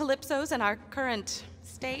take on the Calypsos in our current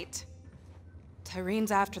state?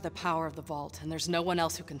 Tyreen's after the power of the vault, and there's no one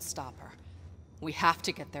else who can stop her. We have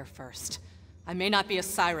to get there first. I may not be a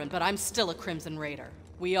siren, but I'm still a Crimson Raider.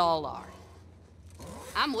 We all are.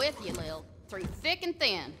 I'm with you, Lil. Through thick and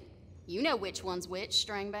thin. You know which one's which,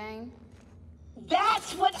 Stringbane.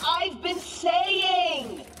 That's what I've been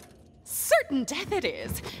saying! Certain death it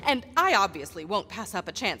is, and I obviously won't pass up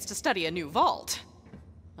a chance to study a new vault.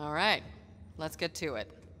 All right, let's get to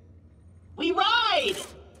it. We ride!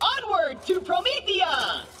 Onward to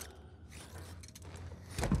Promethea!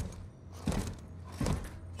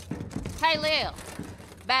 Hey, Lil.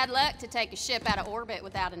 Bad luck to take a ship out of orbit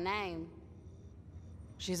without a name.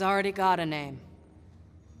 She's already got a name.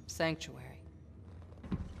 Sanctuary.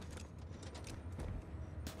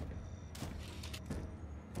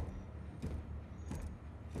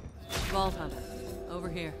 Vault Hunter, over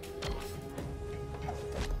here.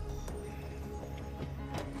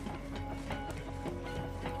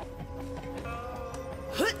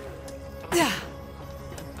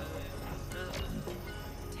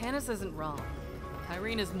 Tannis isn't wrong.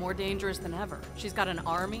 Tyreen is more dangerous than ever. She's got an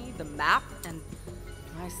army, the map, and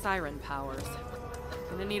my siren powers.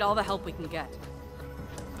 Gonna need all the help we can get.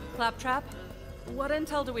 Claptrap, what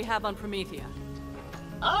intel do we have on Promethea?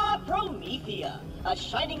 Promethea. a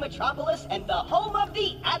shining metropolis and the home of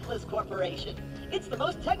the Atlas Corporation. It's the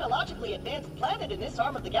most technologically advanced planet in this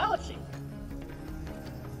arm of the galaxy.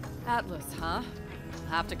 Atlas, huh? We'll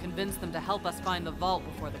have to convince them to help us find the vault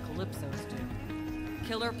before the Calypsos do.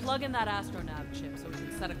 Killer, plug in that astronav chip so we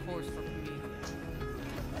can set a course for Prometheus.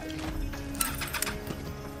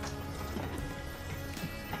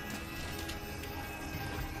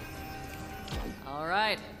 All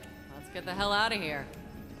right, let's get the hell out of here.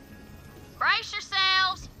 Brace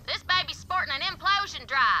yourselves. This baby's sporting an implosion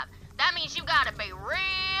drive. That means you gotta be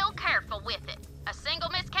real careful with it. A single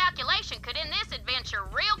miscalculation could end this adventure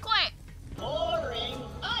real quick. Boring.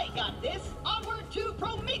 I got this. Onward to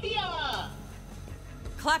Promethea!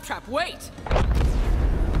 Claptrap, wait!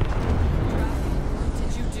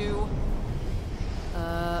 Did you do...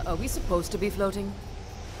 are we supposed to be floating?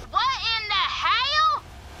 What in the hell?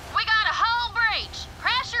 We got a hull breach.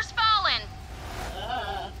 Pressure's falling.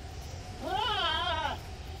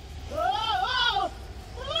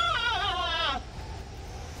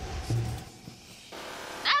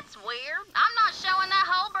 That's weird. I'm not showing that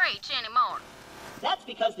hull breach anymore. That's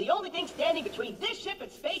because the only thing standing between this ship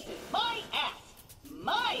and space is my ass.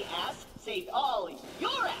 My ass saved all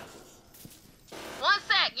your asses. One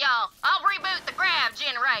sec, y'all. I'll reboot the grav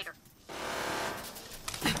generator.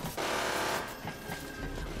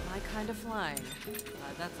 My kind of flying.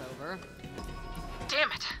 Glad that's over.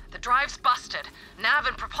 Damn it. The drive's busted. Nav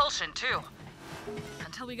and propulsion, too.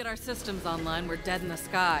 Until we get our systems online, we're dead in the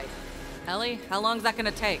sky. Ellie, how long's that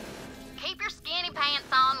gonna take? Keep your skinny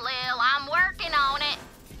pants on, Lil. I'm working on it.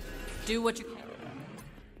 Do what you can.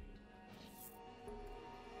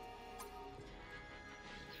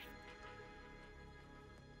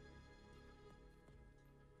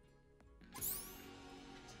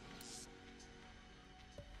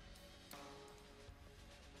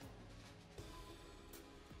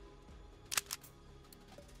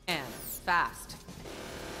 And fast.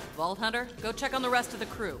 Vault Hunter, go check on the rest of the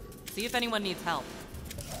crew. See if anyone needs help.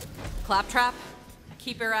 Claptrap,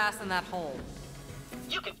 keep your ass in that hole.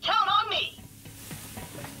 You can count on me!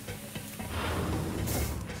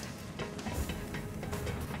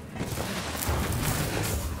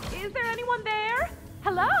 Is there anyone there?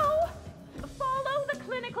 Hello? Follow the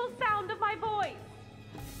clinical sound of my voice.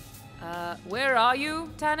 Where are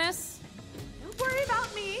you, Tannis? Don't worry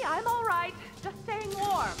about me. I'm all right. Just staying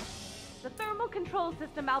warm. The thermal control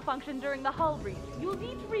system malfunctioned during the hull breach. You'll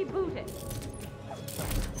need to reboot it.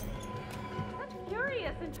 Such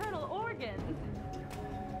curious internal organs.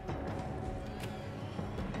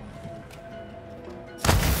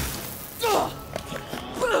 Just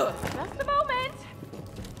a moment.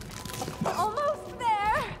 Almost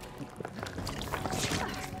there.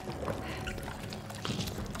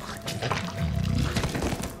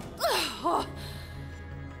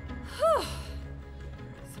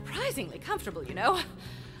 Surprisingly comfortable, you know?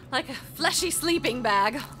 Like a fleshy sleeping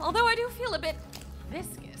bag, although I do feel a bit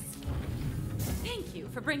viscous. Thank you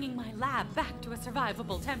for bringing my lab back to a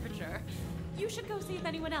survivable temperature. You should go see if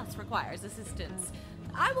anyone else requires assistance.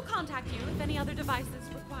 I will contact you if any other devices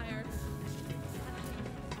require.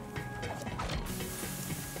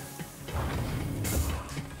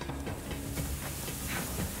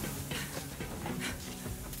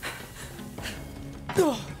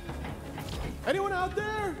 Anyone out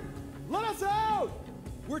there? Let us out!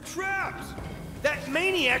 We're trapped! That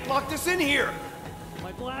maniac locked us in here!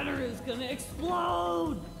 My bladder is gonna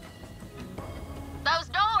explode! Those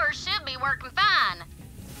doors should be working fine.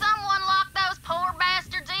 Someone locked those poor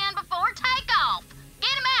bastards in before takeoff.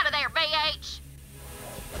 Get them out of there, BH.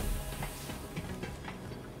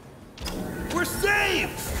 We're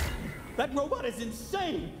saved! That robot is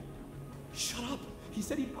insane! Shut up! He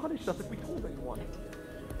said he'd punish us if we told anyone.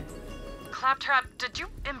 Claptrap, did you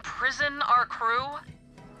imprison our crew?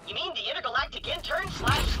 You mean the intergalactic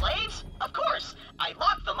interns/slaves? Of course! I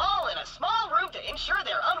locked them all in a small room to ensure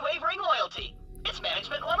their unwavering loyalty. It's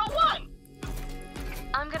Management 101!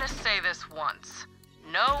 I'm gonna say this once.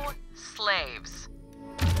 No slaves.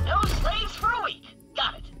 No slaves for a week.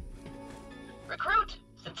 Got it. Recruit,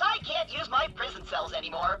 since I can't use my prison cells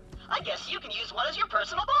anymore, I guess you can use one as your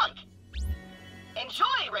personal bunk.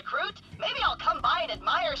 Enjoy, Recruit. Maybe I'll come by and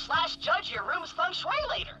admire/judge your room's feng shui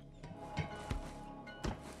later.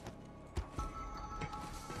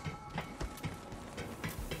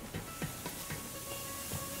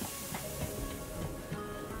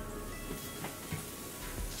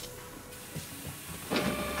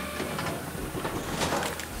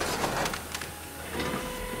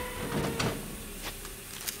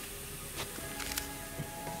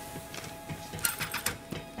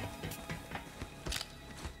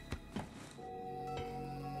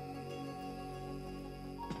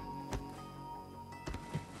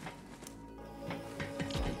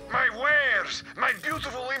 Thanks! My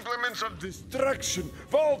beautiful implements of destruction!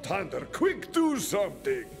 Vault Hunter, quick do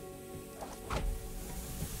something!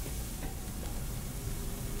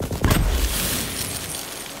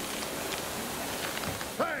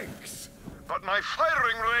 Thanks! But my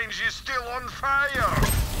firing range is still on fire!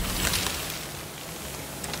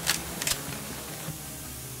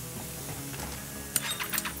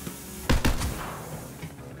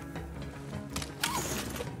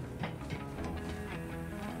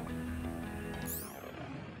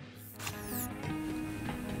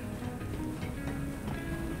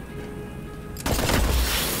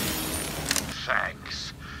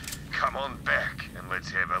 Thanks. Come on back and let's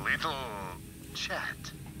have a little chat.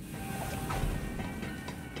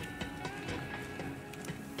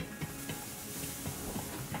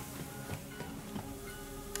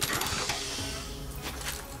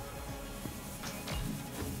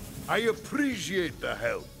 I appreciate the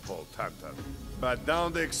help, Vault Hunter, but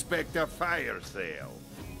don't expect a fire sale.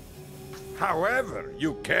 However,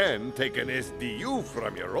 you can take an SDU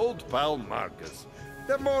from your old pal Marcus.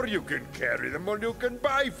 The more you can carry, the more you can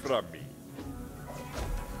buy from me.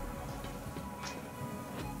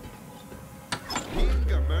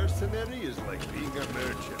 Being a mercenary is like being a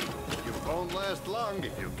merchant. You won't last long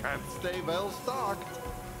if you can't stay well stocked.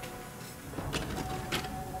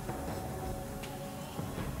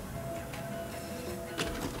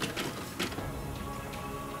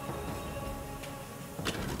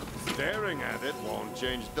 Staring at it won't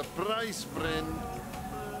change the price, friend.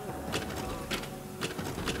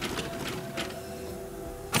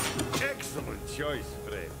 Excellent choice,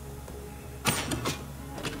 friend.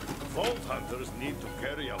 Vault Hunters need to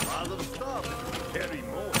carry a lot of stuff. Carry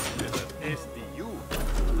more than an SDU.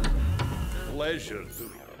 Pleasure to you.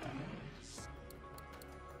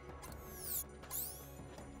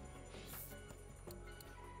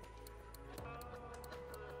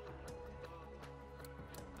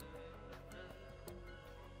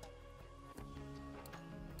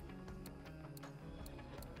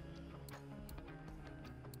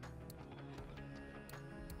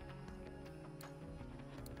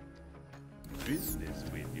 Business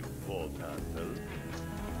with you, Vault Hunter.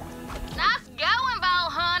 Nice going, Ball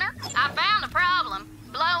Hunter. I found the problem.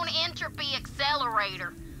 Blown entropy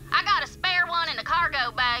accelerator. I got a spare one in the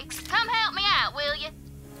cargo bay. Come help me out, will you?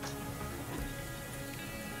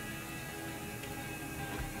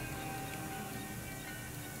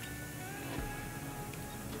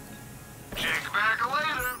 Check back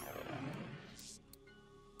later.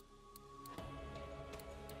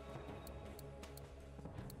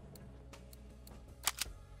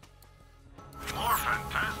 More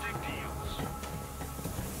fantastic deals.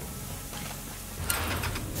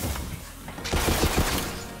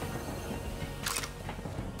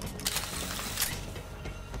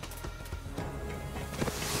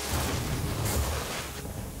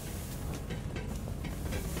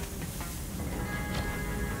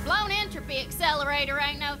 Blown entropy accelerator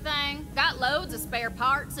ain't no thing. Got loads of spare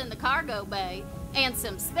parts in the cargo bay. And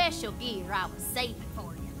some special gear I was saving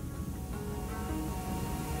for you.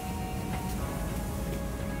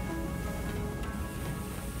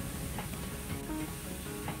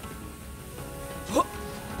 Oh,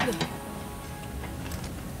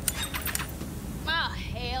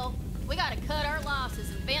 hell. We gotta cut our losses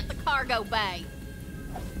and vent the cargo bay.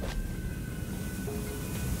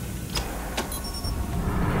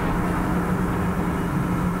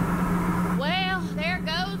 Well, there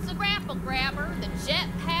goes the grapple grabber, the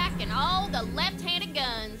jetpack, and all the left-handed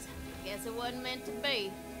guns. Guess it wasn't meant to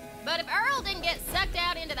be. But if Earl didn't get sucked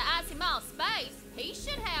out into the icy mall space, he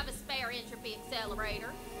should have a spare entropy accelerator.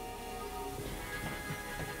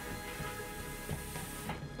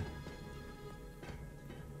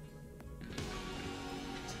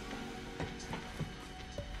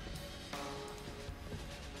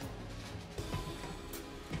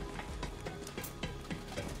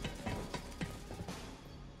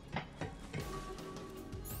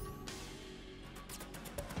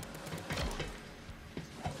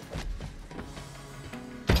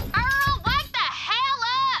 Earl, wake the hell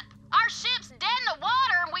up! Our ship's dead in the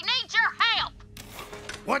water and we need your help!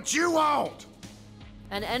 What you want?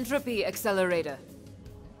 An entropy accelerator.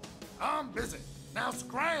 I'm busy. Now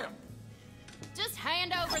scram. Just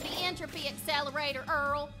hand over the entropy accelerator,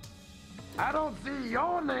 Earl. I don't see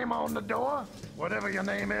your name on the door, whatever your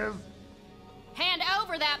name is. Hand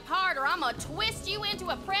over that part or I'm gonna twist you into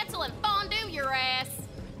a pretzel and fondue your ass.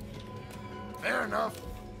 Fair enough.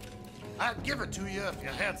 I'd give it to you if you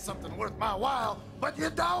had something worth my while, but you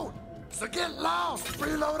don't. So get lost,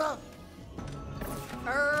 freeloader.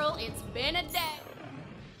 Earl, it's been a day.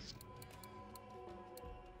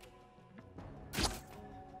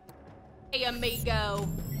 Okay, amigo.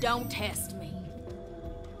 Don't test me.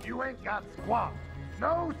 You ain't got squat.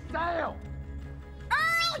 No sale.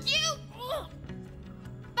 Earl, you...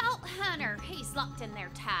 Vault Hunter, he's locked in there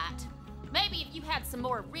tight. Maybe if you had some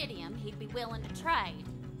more iridium, he'd be willing to trade.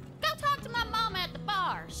 Go talk to my mama at the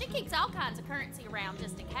bar. She keeps all kinds of currency around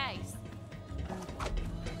just in case.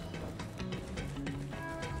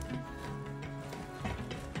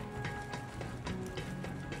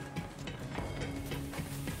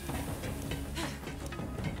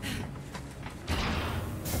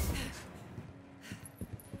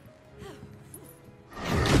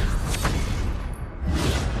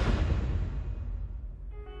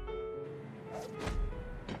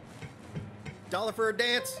 $1 for a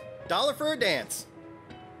dance, $1 for a dance.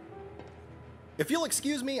 If you'll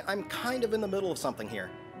excuse me, I'm kind of in the middle of something here.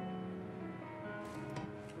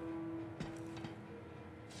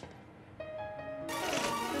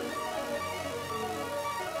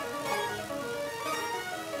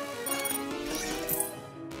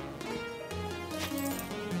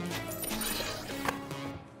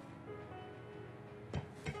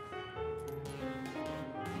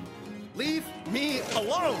 Leave me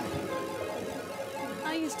alone!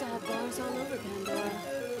 I used to have bars all over Pandora.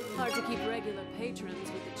 Hard to keep regular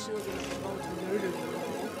patrons with the children of the vault murdered them all.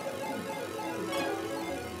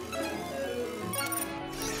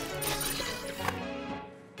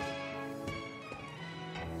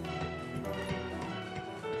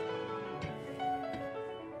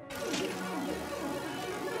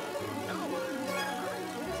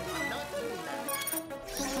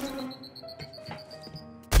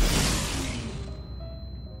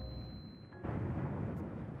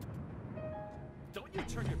 Don't you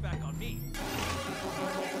turn your back on me.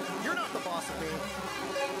 You're not the boss of me.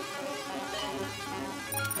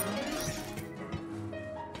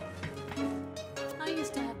 I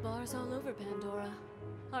used to have bars all over Pandora.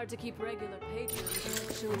 Hard to keep regular patrons with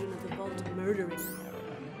the children of the vault murdering them.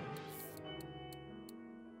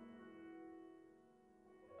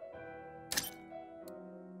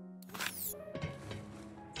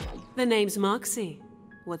 The name's Moxie.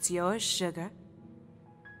 What's yours, sugar?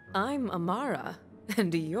 I'm Amara,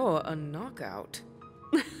 and you're a knockout.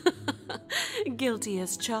 Guilty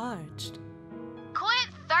as charged. Quit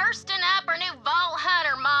thirsting up our new Vault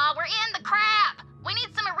Hunter, Ma. We're in the crap. We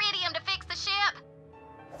need some iridium to fix the ship.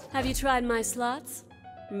 Have you tried my slots?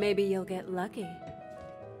 Maybe you'll get lucky.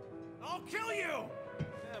 I'll kill you!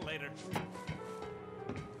 Later.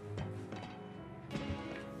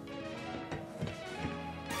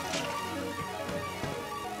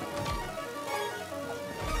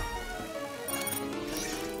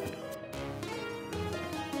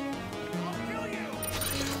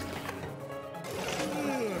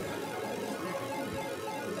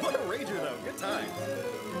 What a rager, though. Good time.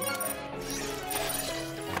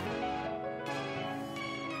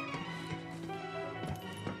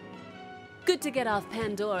 Good to get off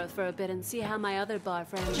Pandora for a bit and see how my other bar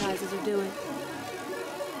franchises are doing.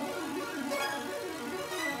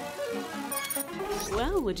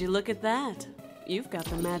 Well, would you look at that? You've got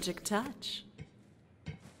the magic touch.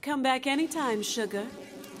 Come back anytime, sugar.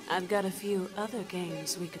 I've got a few other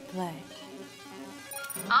games we could play.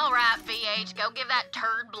 All right, VH, go give that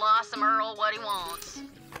turd Blossom Earl what he wants.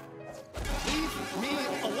 Leave me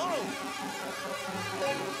alone!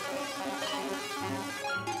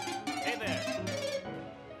 Hey there.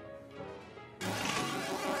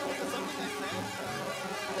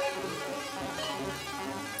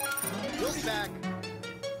 We'll be back.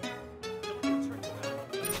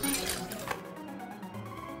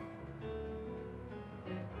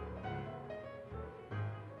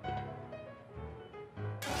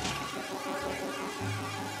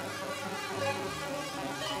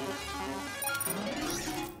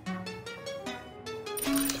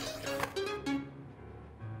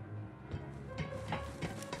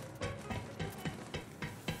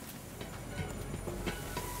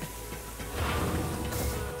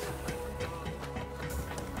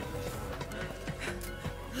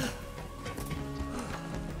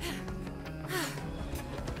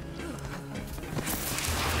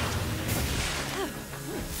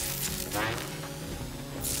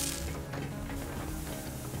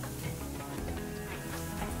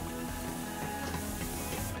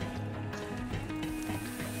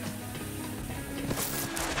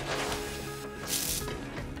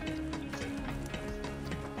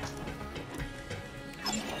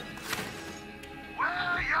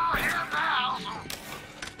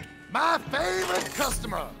 My favorite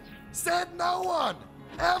customer. Said no one.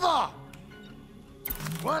 Ever.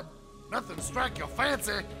 What? Nothing strike your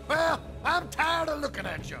fancy? Well, I'm tired of looking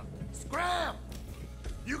at you. Scram!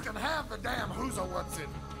 You can have the damn who's-a-what's-it.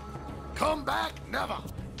 Come back, never.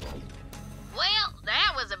 Well,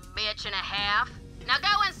 that was a bitch and a half. Now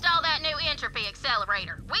go install that new entropy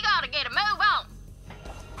accelerator. We gotta get a move on.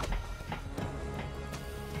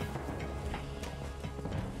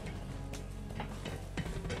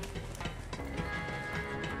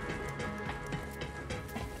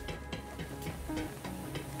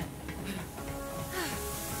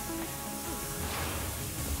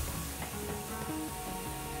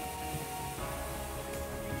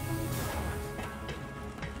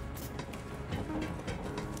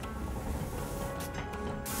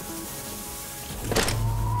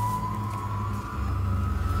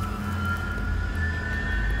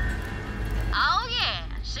 Oh yeah,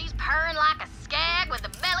 she's purring like a skag with a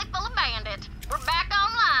belly full of bandit. We're back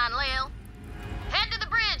online, Lil. Head to the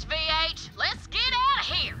bridge, VH. Let's get out of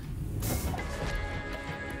here.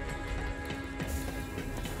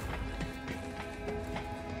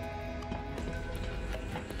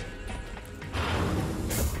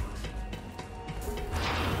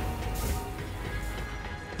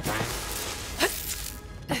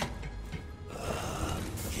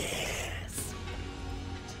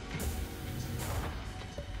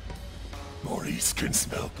 Maurice can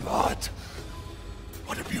smell blood.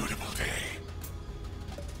 What a beautiful day.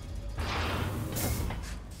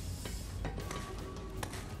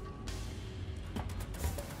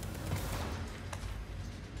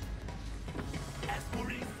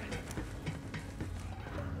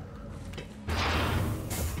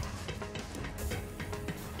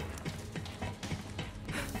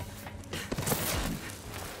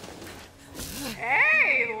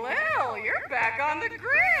 Hey, Lil, you're back on the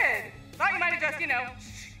grid. Thought you might have just,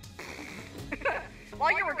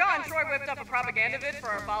 While you were gone, Troy whipped up a propaganda vid for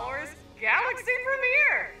our followers. Galaxy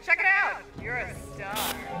premiere! Check it out. You're a star.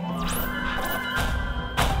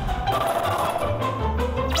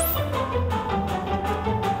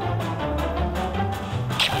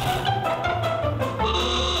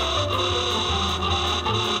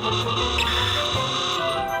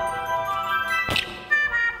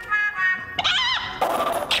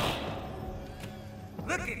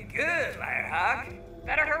 Looking good, Firehawk.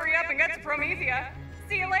 Better hurry up and get to Promethea.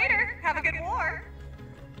 See you later. Have a good war.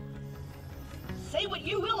 Say what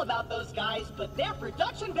you will about those guys, but their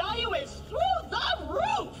production value is through the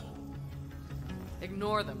roof!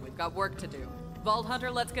 Ignore them. We've got work to do. Vault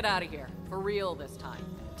Hunter, let's get out of here. For real this time.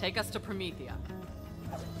 Take us to Promethea.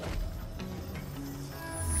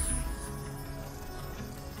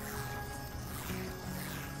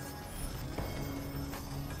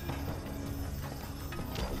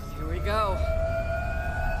 Here we go.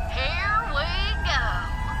 Here we go.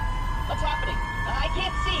 What's happening? I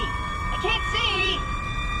can't see. I can't see!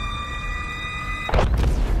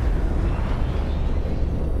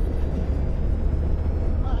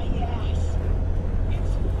 My ass.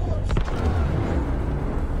 It's full of stars.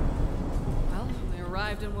 Well, we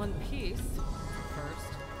arrived in one piece.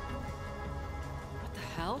 First. What the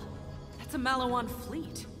hell? That's a Malawan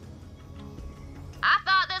fleet. I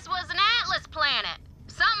thought this was an Atlas planet.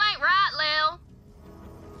 Something ain't right, Lil.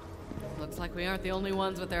 Looks like we aren't the only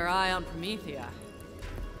ones with their eye on Promethea.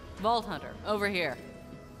 Vault Hunter, over here.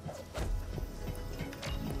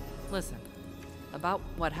 Listen, about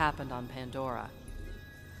what happened on Pandora.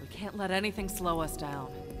 We can't let anything slow us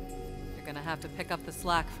down. You're gonna have to pick up the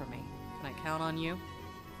slack for me. Can I count on you?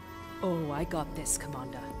 Oh, I got this,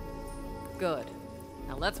 Commander. Good.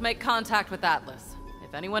 Now let's make contact with Atlas.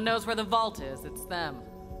 If anyone knows where the vault is, it's them.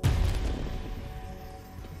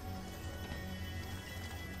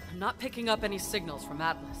 I'm not picking up any signals from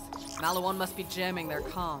Atlas. Malawan must be jamming their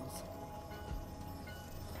comms.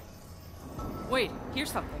 Wait,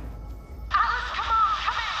 here's something. Atlas, come on,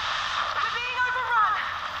 come in. We're being overrun.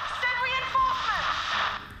 Send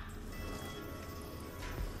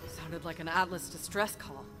reinforcements. Sounded like an Atlas distress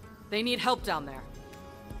call. They need help down there.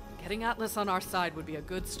 Getting Atlas on our side would be a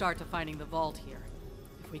good start to finding the vault here.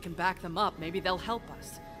 If we can back them up, maybe they'll help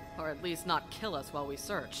us. Or at least not kill us while we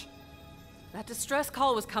search. That distress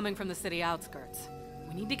call was coming from the city outskirts.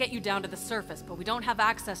 We need to get you down to the surface, but we don't have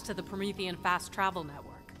access to the Promethean fast travel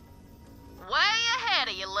network. Way ahead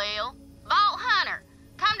of you, Lil. Vault Hunter,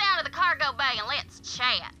 come down to the cargo bay and let's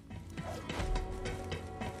chat.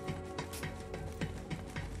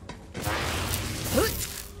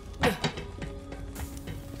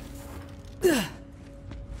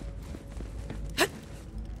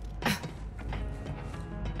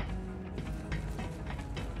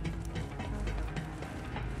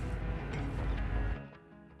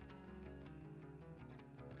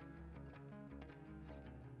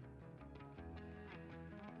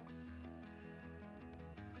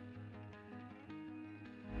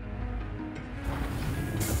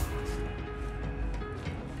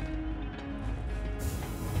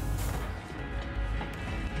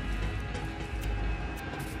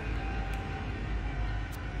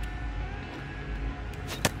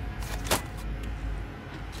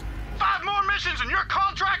 missions and your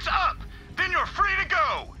contract's up. Then you're free to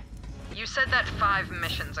go. You said that 5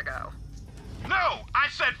 missions ago. No, I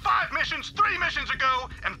said 5 missions 3 missions ago,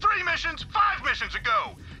 and 3 missions 5 missions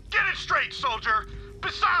ago. Get it straight, soldier.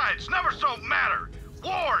 Besides, numbers don't matter.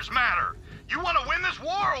 Wars matter. You want to win this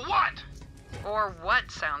war or what? Or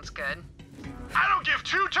what sounds good? I don't give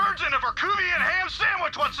 2 turds in a Verkuvian ham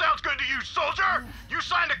sandwich what sounds good to you, soldier. You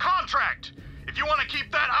signed a contract. If you want to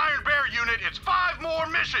keep that Iron Bear unit, it's 5 more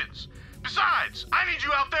missions. Besides, I need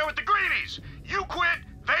you out there with the greenies. You quit,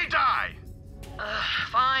 they die.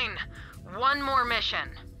 Fine. 1 more mission.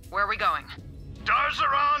 Where are we going?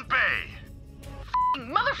 Darzaron Bay.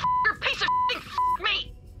 F***ing motherfucker, piece of f***ing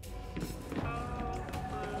me!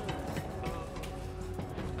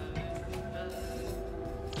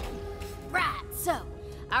 Right, so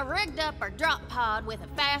I rigged up our drop pod with a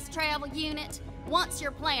fast travel unit. Once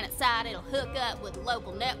you're planet side, it'll hook up with the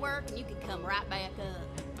local network and you can come right back up.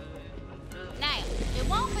 Now, it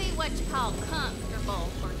won't be what you call comfortable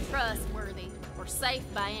or trustworthy or safe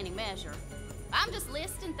by any measure. I'm just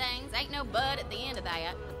listing things, ain't no but at the end of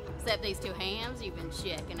that. Except these 2 hams you've been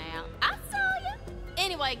checking out. I saw you.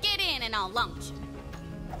 Anyway, get in and I'll launch you.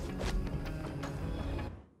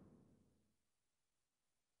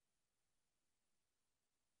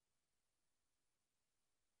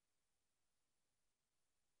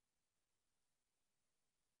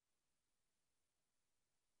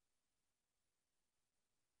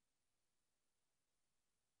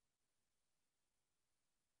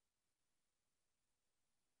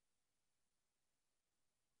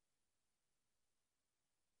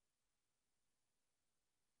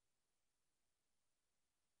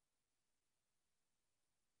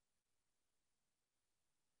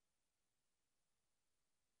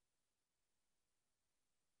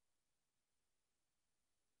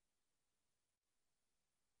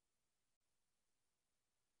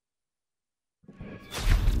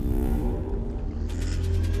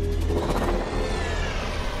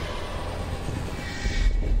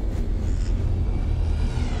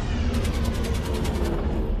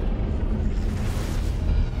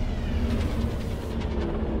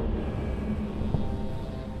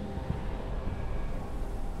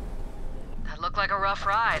 Like a rough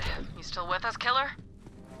ride. You still with us, killer?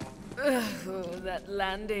 Oh, that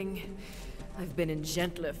landing. I've been in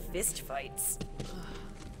gentler fistfights.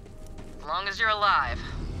 As long as you're alive.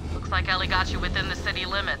 Looks like Ellie got you within the city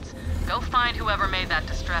limits. Go find whoever made that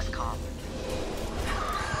distress call.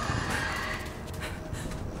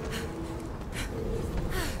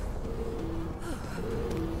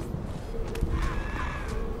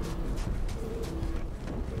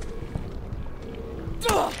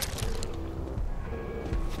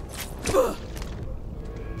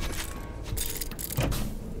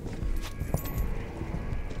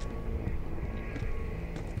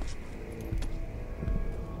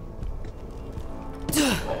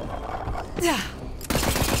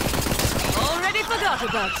 Already forgot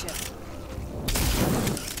about you.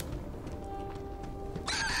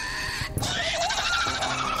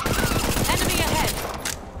 Enemy ahead.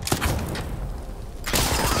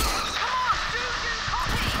 Come on, dude,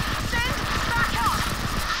 copy. Send back up.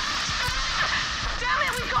 Damn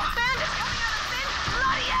it, we've got bandits coming out of thin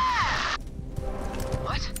bloody air.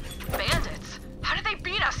 What? Bandits? How did they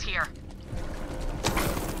beat us here?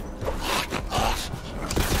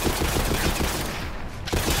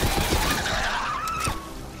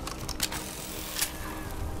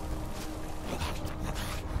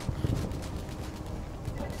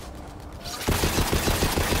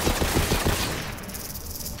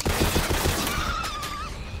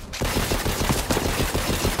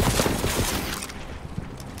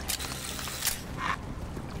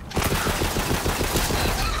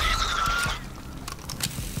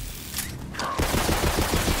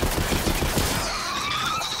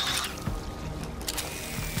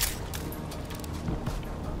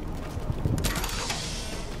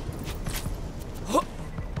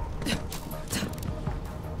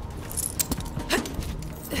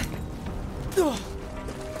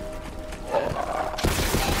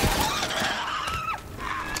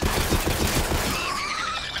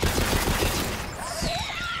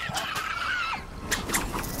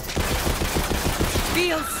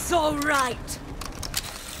 Feels so right.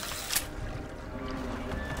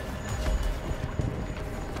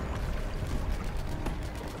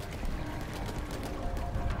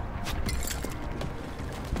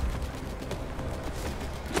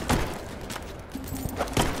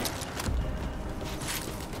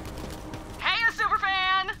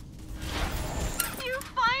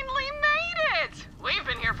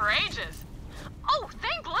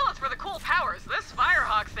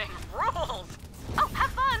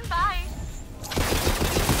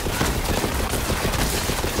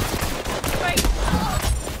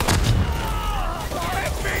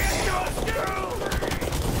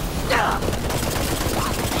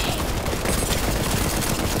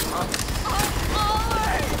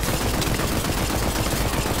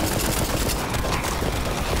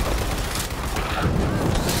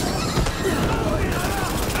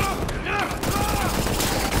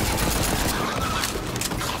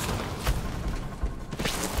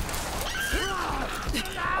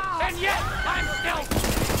 done yet! I'm still...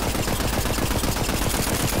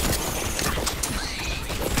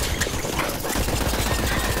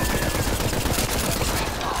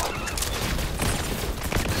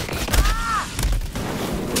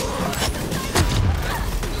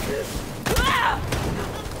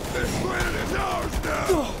 This land is ours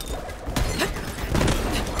now!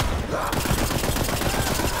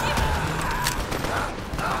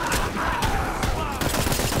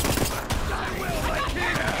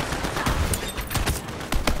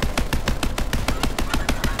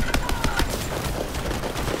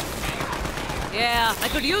 Yeah, I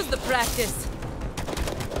could use the practice.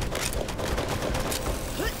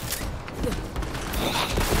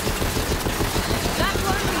 That's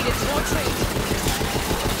what I needed, more training.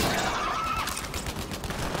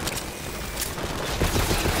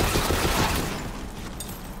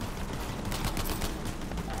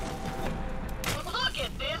 Look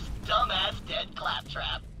at this dumbass dead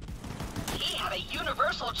claptrap. He had a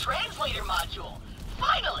universal translator module.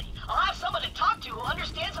 Finally, I'll have someone to talk to who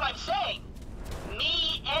understands what I'm saying.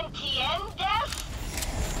 Me NTN des?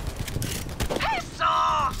 Piss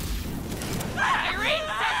off! Irene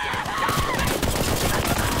said you're done!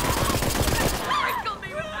 Sprinkle me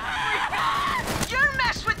with the freak! You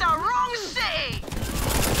messed with the wrong city!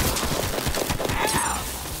 Help!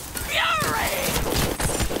 Fury!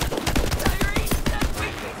 Irene said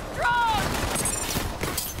we'd be strong!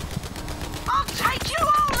 I'll take you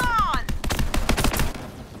all on!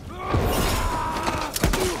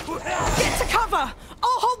 Get to cover!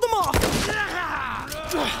 I'll hold them off!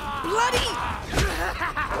 Bloody!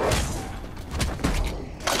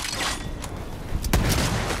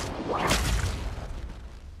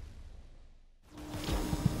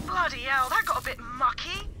 Bloody hell, that got a bit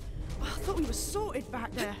mucky. I thought we were sorted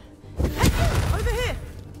back there. Hey, over here!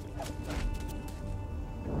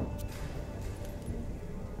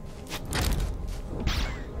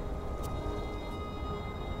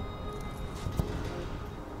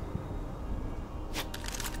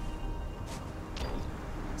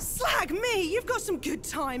 Slag me! You've got some good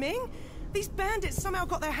timing! These bandits somehow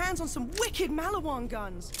got their hands on some wicked Malawan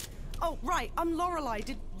guns. Oh, right, I'm Lorelei.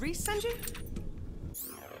 Did Reese send you?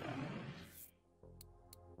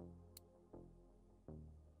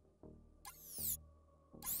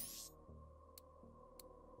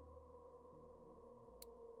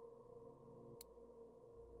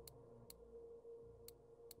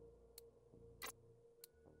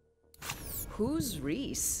 Who's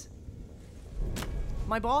Reese?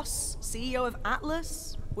 My boss, CEO of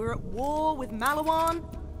Atlas. We're at war with Malawan.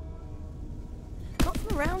 Not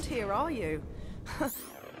from around here, are you?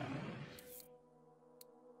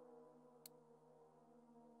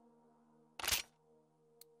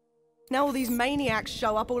 Now all these maniacs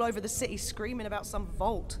show up all over the city screaming about some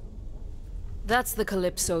vault. That's the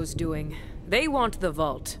Calypso's doing. They want the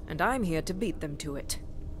vault, and I'm here to beat them to it.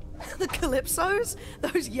 The Calypsos?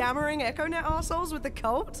 Those yammering EchoNet arseholes with the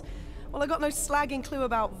cult? Well, I got no slagging clue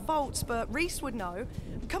about vaults, but Reese would know.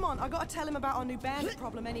 Come on, I gotta tell him about our new bandit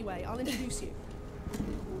problem anyway. I'll introduce you.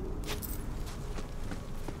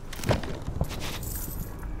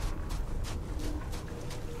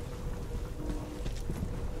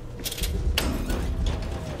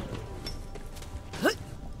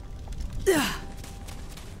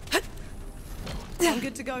 I'm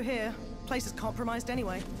good to go here. Place is compromised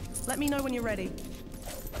anyway. Let me know when you're ready.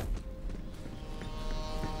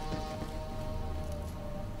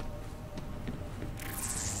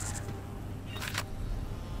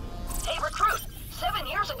 Hey, recruit! 7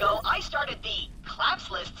 years ago, I started the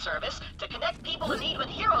Claps List service to connect people in need with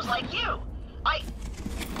heroes like you.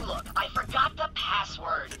 Look, I forgot the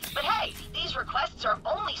password. But hey, these requests are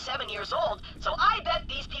only 7 years old, so I bet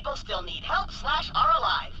these people still need help / are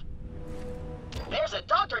alive. There's a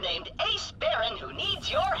doctor named Ace Barron who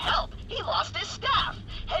needs your help. He lost his staff.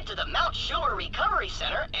 Head to the Mount Schuler Recovery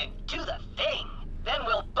Center and do the thing. Then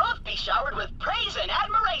we'll both be showered with praise and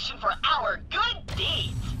admiration for our good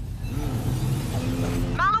deeds.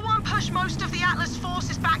 Malawan pushed most of the Atlas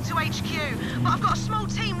forces back to HQ, but I've got a small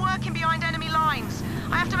team working behind enemy lines.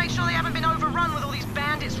 I have to make sure they haven't been overrun with all these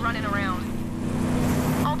bandits running around.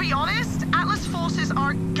 I'll be honest, Atlas forces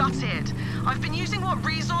are gutted. I've been using what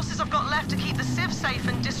resources I've got left to keep the Civ safe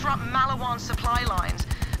and disrupt Malawan's supply lines.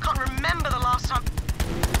 Can't remember the last time...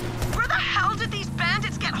 Where the hell did these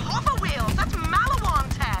bandits get hover wheels? That's Malawan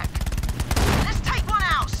tech! Let's take one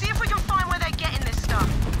out, see if we can find where they're getting this stuff.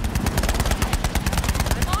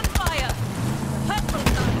 I'm on fire! Purple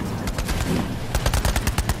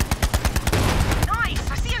Nice!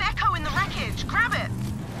 I see an Echo in the wreckage. Grab it!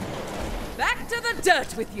 Back to the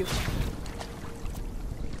dirt with you!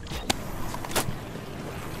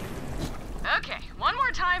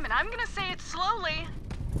 time, and I'm gonna say it slowly.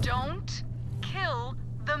 Don't kill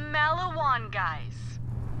the Malawan guys.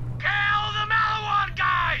 Kill the Malawan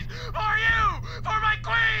guys! For you! For my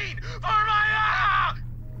queen! For my...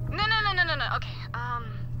 No. Okay,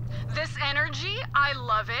 this energy, I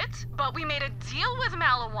love it, but we made a deal with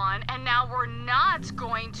Malawan, and now we're not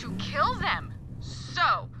going to kill them.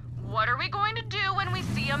 So, what are we going to do when we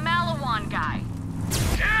see a Malawan guy?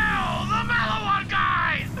 Kill the Malawan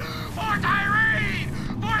guys! For Tyrene!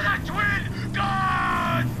 For the twin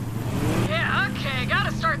gods! Yeah, okay,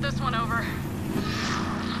 gotta start this one over.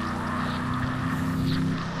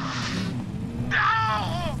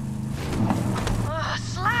 No!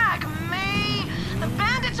 Slag me! The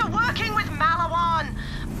bandits are working with Malawan!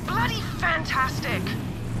 Bloody fantastic!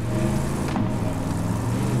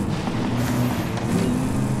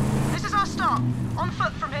 This is our stop. On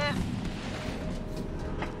foot from here.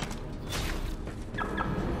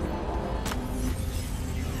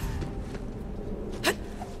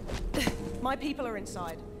 My people are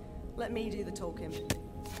inside. Let me do the talking.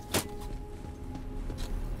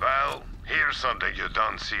 Well, here's something you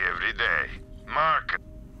don't see every day. Mark.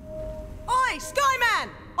 Oi, Skyman!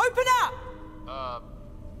 Open up!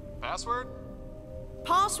 Password?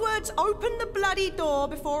 Passwords, open the bloody door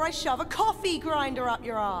before I shove a coffee grinder up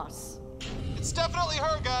your ass. It's definitely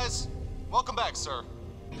her, guys. Welcome back, sir.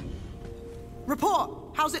 Report.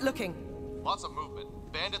 How's it looking? Lots of movement.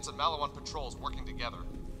 Bandits and Malawan patrols working together.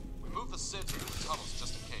 We moved the SIDs into the tunnels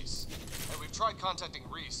just in case. And we've tried contacting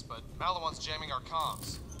Reese, but Malawan's jamming our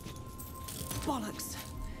comms. Bollocks.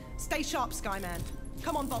 Stay sharp, Skyman.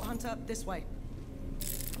 Come on, Vault Hunter, this way.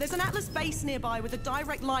 There's an Atlas base nearby with a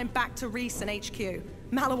direct line back to Reese and HQ.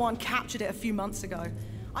 Malawan captured it a few months ago.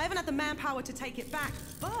 I haven't had the manpower to take it back,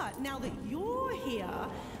 but now that you're here,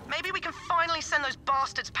 maybe we can finally send those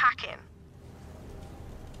bastards packing.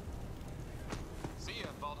 See ya,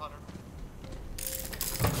 Vault Hunter.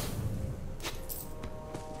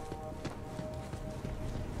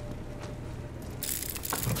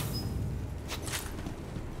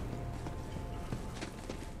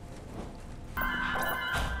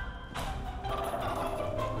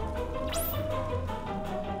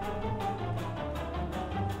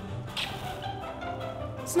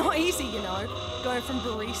 It's not easy, you know, going from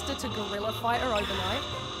barista to guerrilla fighter overnight.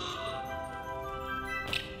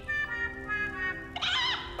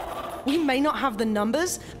 We may not have the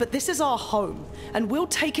numbers, but this is our home, and we'll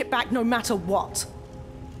take it back no matter what.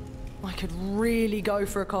 I could really go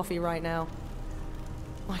for a coffee right now.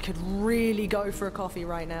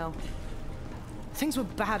 Things were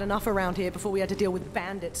bad enough around here before we had to deal with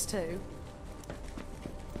bandits, too.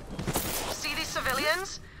 See these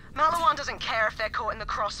civilians? Malawan doesn't care if they're caught in the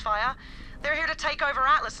crossfire. They're here to take over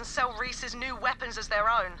Atlas and sell Reese's new weapons as their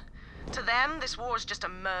own. To them, this war is just a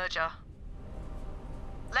merger.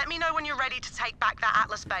 Let me know when you're ready to take back that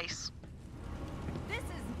Atlas base.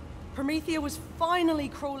 Promethea was finally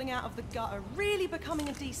crawling out of the gutter, really becoming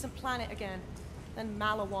a decent planet again. Then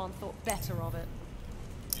Malawan thought better of it.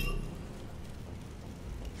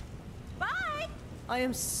 Bye! I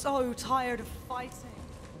am so tired of fighting.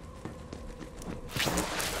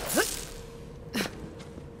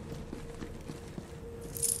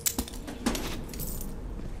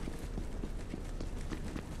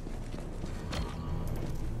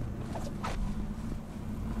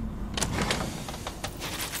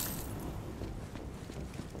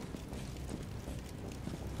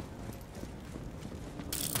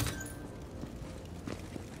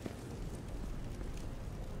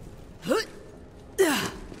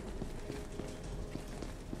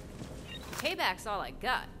 Payback's all I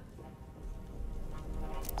got.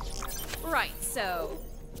 Right, so,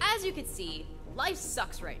 as you can see, life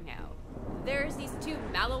sucks right now. There's these two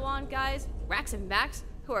Malawan guys, Rax and Max,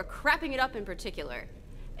 who are crapping it up in particular.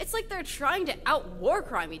 It's like they're trying to out-war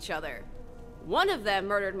crime each other. One of them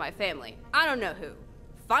murdered my family. I don't know who.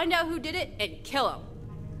 Find out who did it and kill him.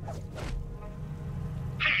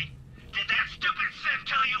 Hey, did that stupid Sith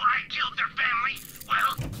tell you I killed their family?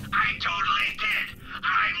 Well, I totally did.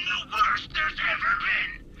 I'm the worst there's ever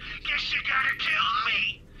been. Guess you gotta kill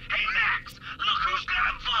me. Hey, Max, look who's got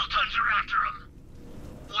a Vault Hunter after him.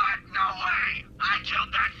 What? No way. I killed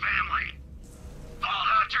that family. Vault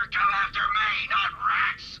Hunter, come after me, not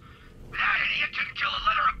Rax. That idiot can kill a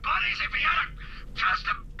litter of bunnies if he had a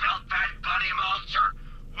custom-built fat bunny mulcher,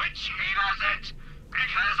 which he doesn't,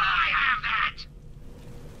 because I have that.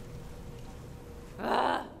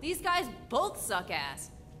 These guys both suck ass,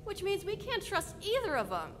 which means we can't trust either of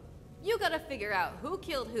them. You gotta figure out who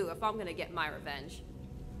killed who if I'm gonna get my revenge.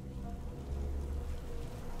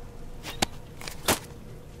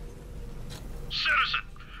 Citizen,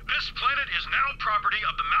 this planet is now property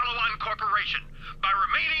of the operation. By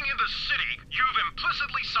remaining in the city, you've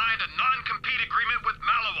implicitly signed a non-compete agreement with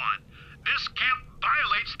Malawan. This camp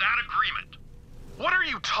violates that agreement. What are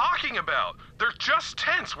you talking about? They're just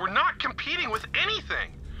tents. We're not competing with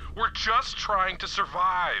anything. We're just trying to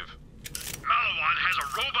survive. Malawan has a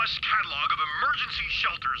robust catalog of emergency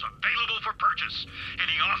shelters available for purchase.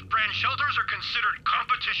 Any off-brand shelters are considered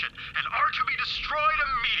competition and are to be destroyed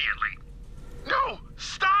immediately. No!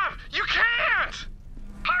 Stop! You can't!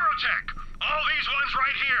 Pyrotech! All these ones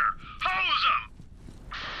right here! Hose them!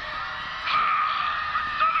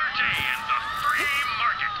 Another day in the free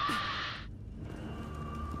market!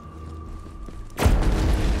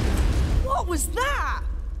 What was that?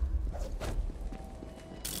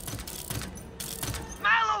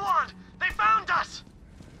 Malawan! They found us!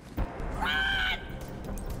 Run!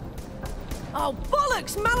 Oh,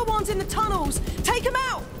 bollocks! Malawan's in the tunnels! Take him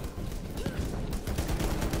out!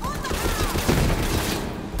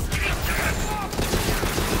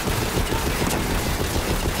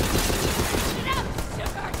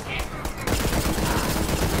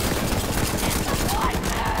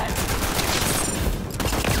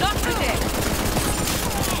 Not today!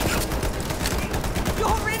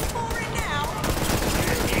 You're in for it now!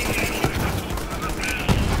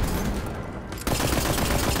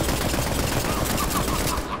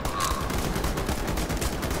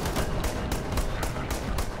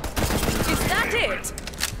 Is that it?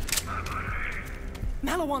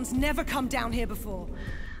 Malawan's never come down here before.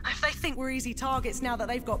 If they think we're easy targets now that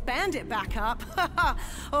they've got Bandit back up,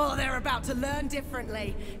 oh, they're about to learn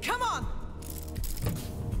differently. Come on!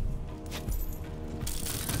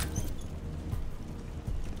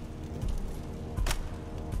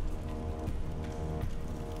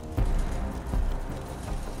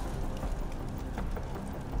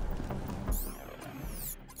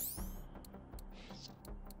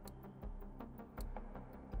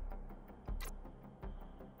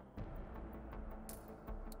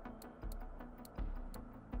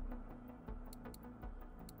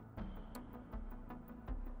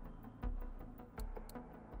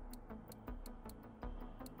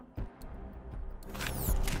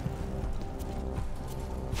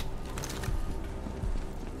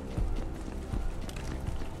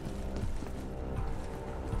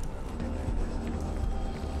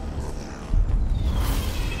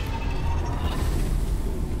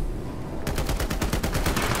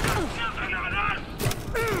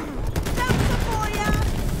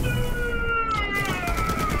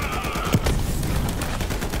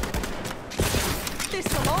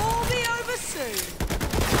 This'll all be over soon.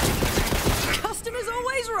 Customer's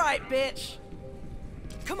always right, bitch.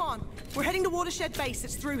 Come on, we're heading to Watershed Base.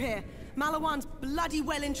 It's through here. Malawan's bloody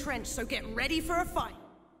well entrenched, so get ready for a fight.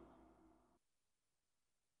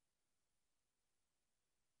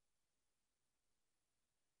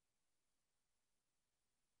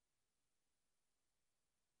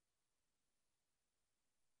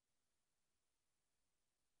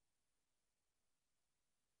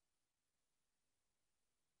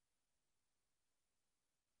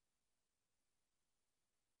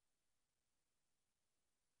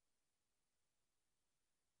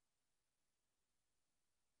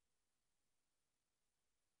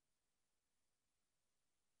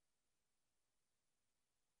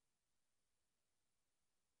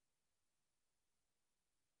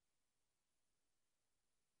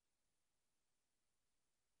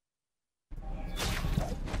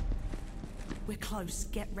 We're close.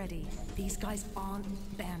 Get ready. These guys aren't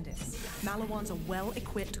bandits. Malawan's a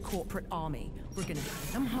well-equipped corporate army. We're gonna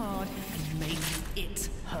hit them hard and make it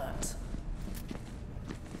hurt.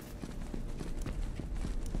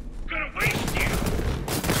 Gonna waste you!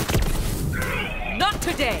 Not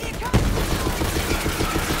today!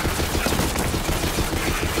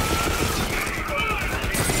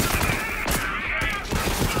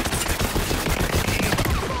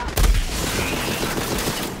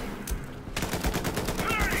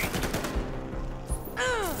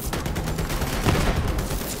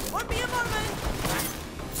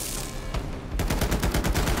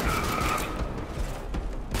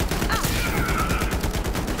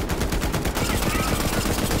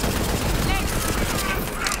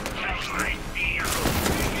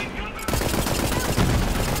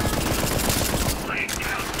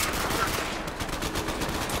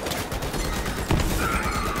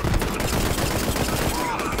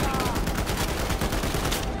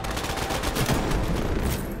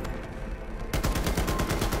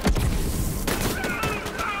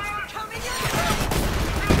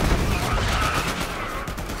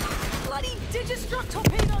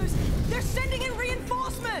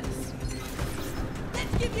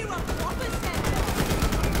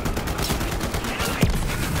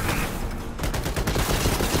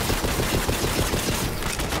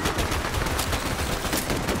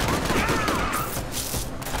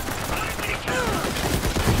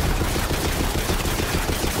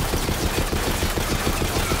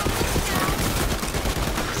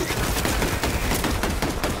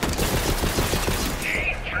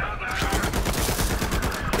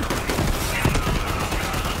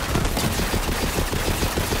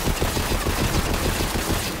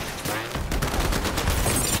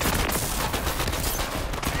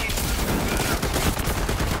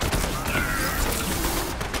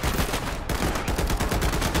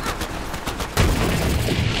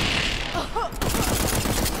 Won't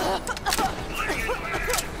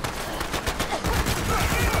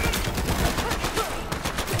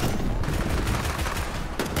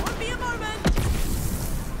be a moment.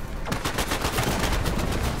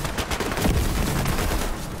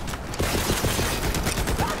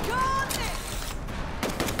 Back on it.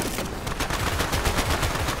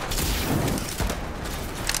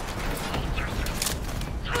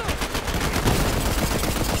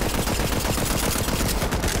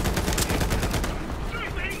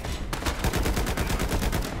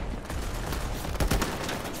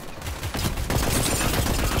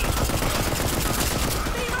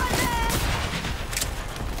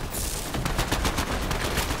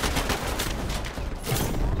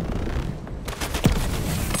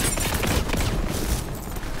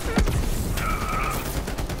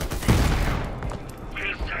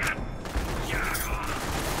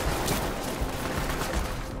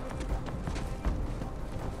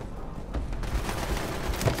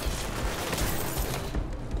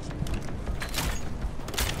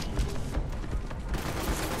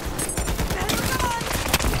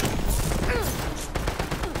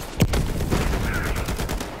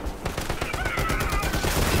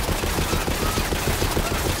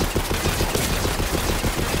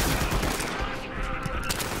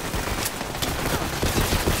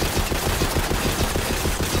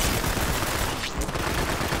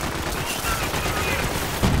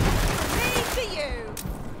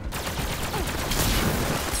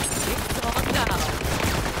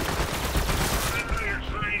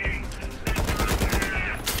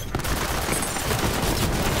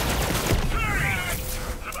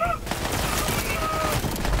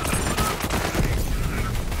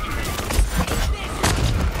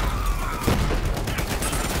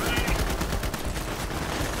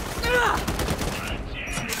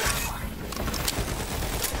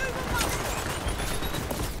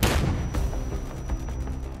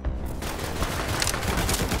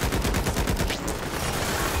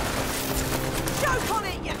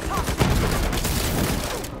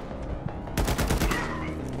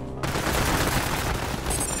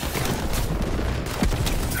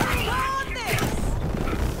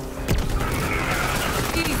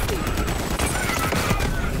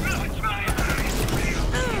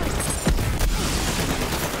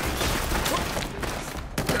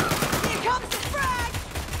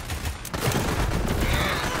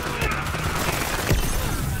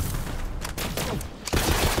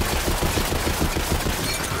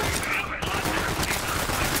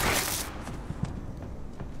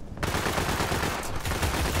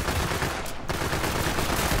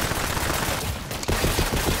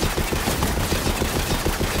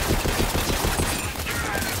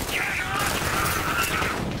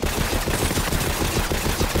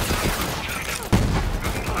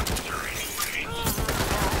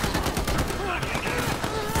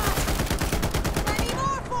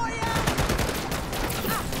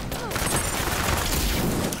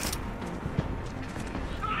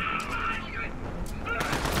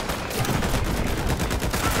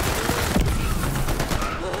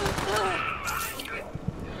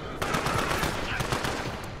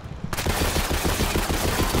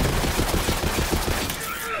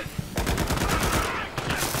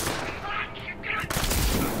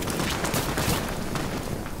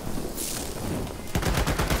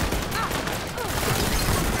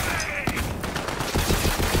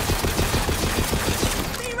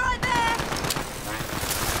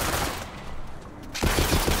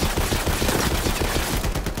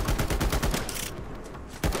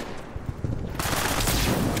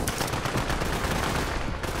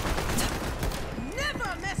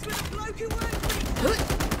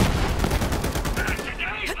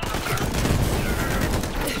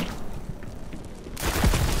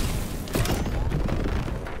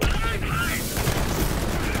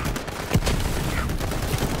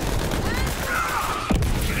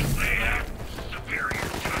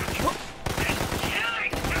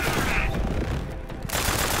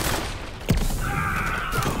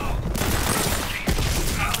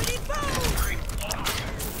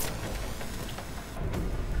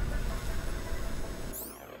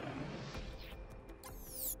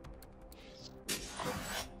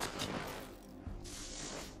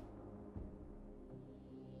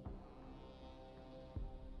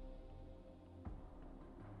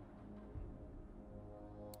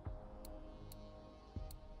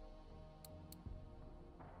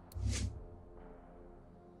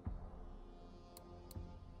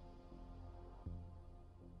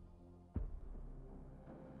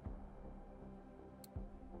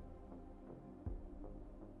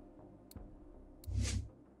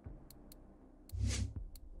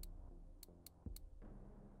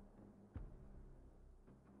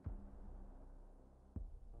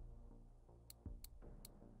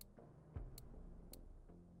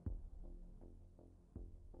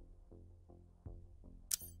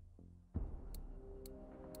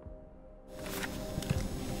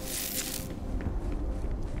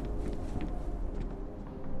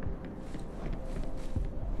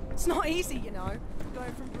 It's not easy, you know,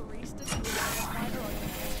 going from barista to firefighter.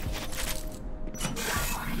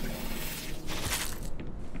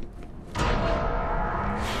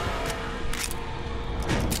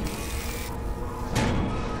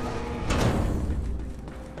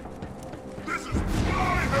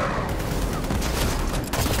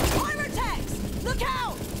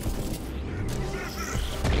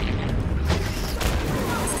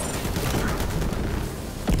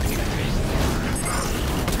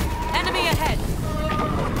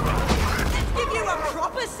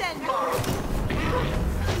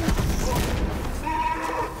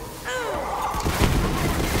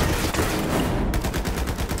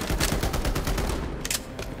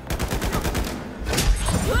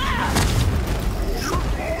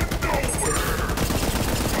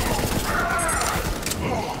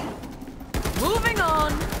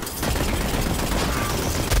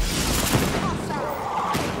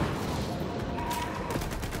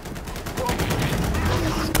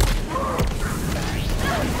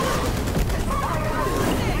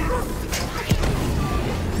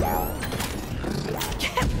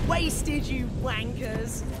 Wasted, you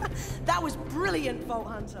wankers. That was brilliant, Vault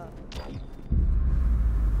Hunter.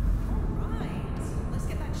 Alright, let's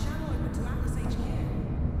get that channel open to Atlas HQ.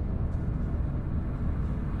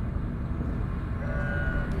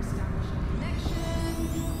 Establishing connection.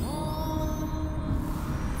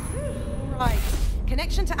 Right,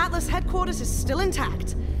 connection to Atlas headquarters is still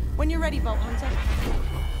intact. When you're ready, Vault Hunter.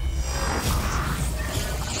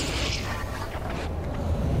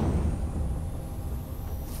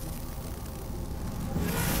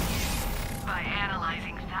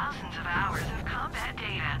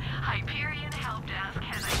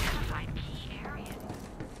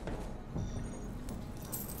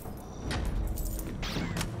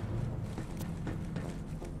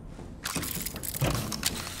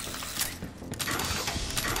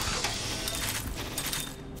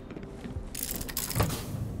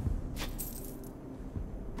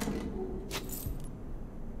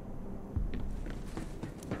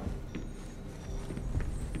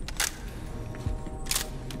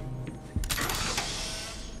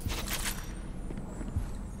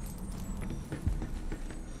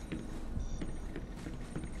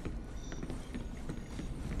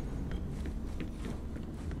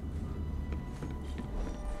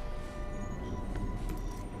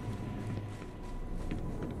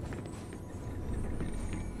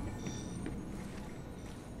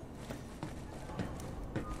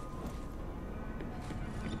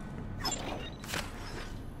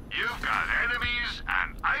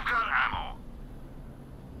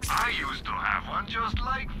 Just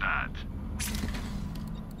like that.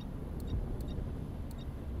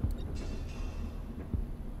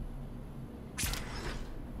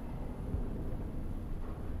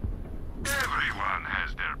 Everyone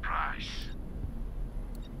has their price.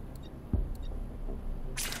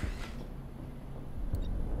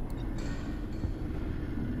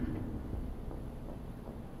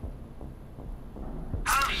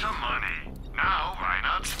 Have some money. Now, why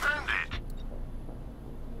not spend it?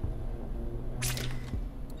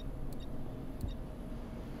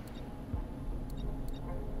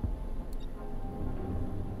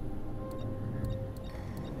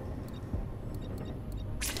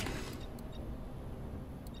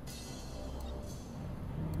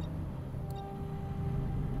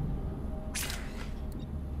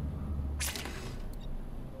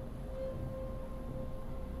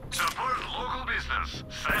 Support local business.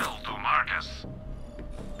 Sell to Marcus.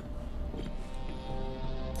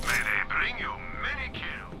 May they bring you many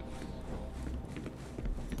kills.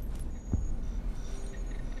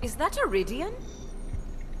 Is that Iridian?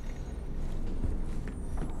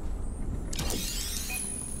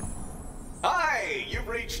 Hi! You've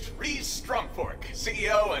reached Reese Strumpfork,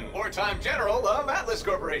 CEO and wartime general of Atlas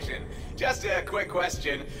Corporation. Just a quick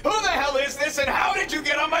question. Who the hell is this and how did you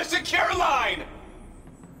get on my secure line?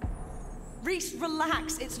 Reese,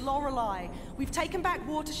 relax. It's Lorelei. We've taken back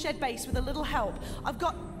Watershed Base with a little help. I've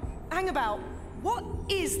got... Hang about. What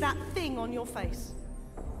is that thing on your face?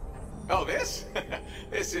 Oh, this?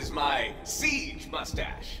 This is my siege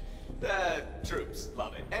mustache. The troops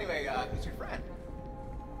love it. Anyway, who's your friend?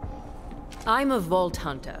 I'm a Vault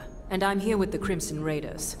Hunter, and I'm here with the Crimson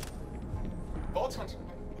Raiders. Vault Hunter?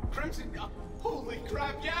 Crimson? Holy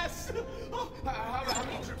crap, yes! Oh, how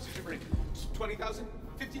many troops did you bring? 20,000?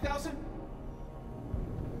 50,000?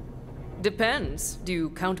 Depends. Do you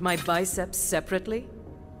count my biceps separately?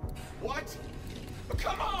 What?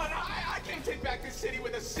 Come on! I can't take back this city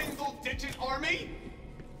with a single-digit army!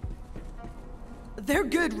 They're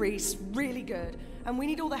good, Reese. Really good. And we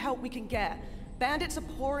need all the help we can get. Bandits are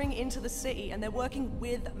pouring into the city, and they're working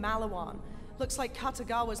with Malawan. Looks like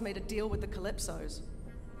Katagawa's made a deal with the Calypsos.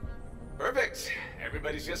 Perfect.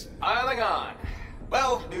 Everybody's just piling on.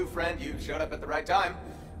 Well, new friend, you showed up at the right time.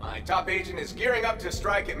 My top agent is gearing up to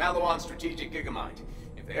strike at Malawan's strategic gigamind.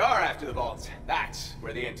 If they are after the vaults, that's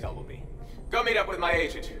where the intel will be. Go meet up with my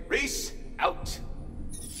agent. Reese, out.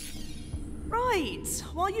 Right.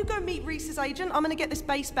 While you go meet Reese's agent, I'm gonna get this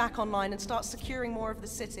base back online and start securing more of the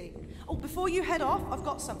city. Oh, before you head off, I've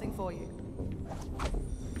got something for you.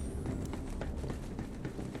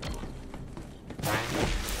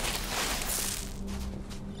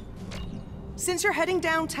 Since you're heading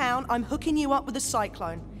downtown, I'm hooking you up with a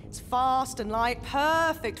cyclone. It's fast and light,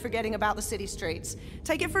 perfect for getting about the city streets.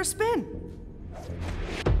 Take it for a spin.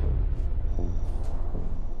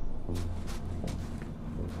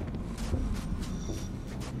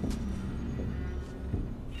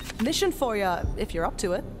 Mission for you, if you're up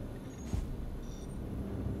to it.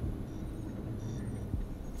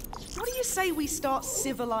 What do you say we start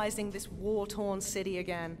civilizing this war-torn city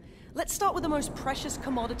again? Let's start with the most precious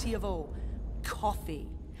commodity of all, coffee.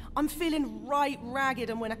 I'm feeling right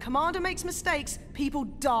ragged, and when a commander makes mistakes, people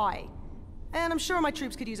die. And I'm sure my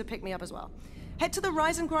troops could use a pick-me-up as well. Head to the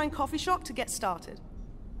Rise and Grind coffee shop to get started.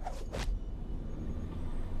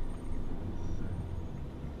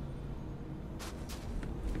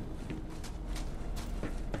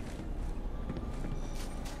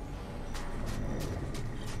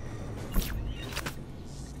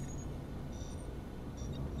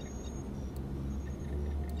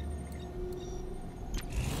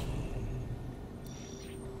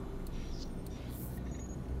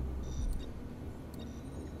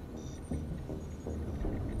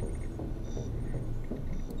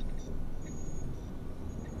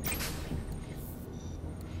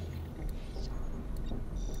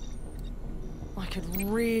 I could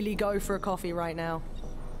really go for a coffee right now.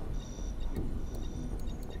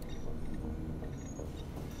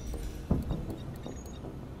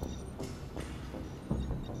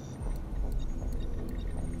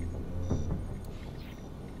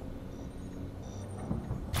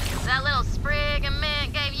 That little sprig of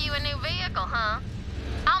mint gave you a new vehicle, huh?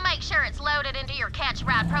 I'll make sure it's loaded into your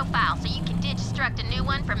catch-ride profile so you can destruct a new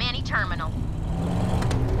one from any terminal.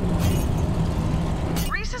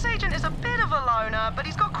 Reese's agent is a bit of a loner, but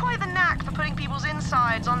he's got quite the knack for putting people's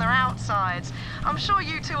insides on their outsides. I'm sure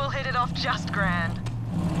you two will hit it off just grand.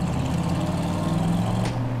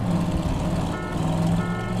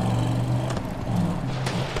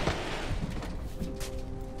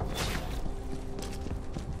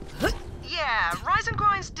 Yeah, Rise and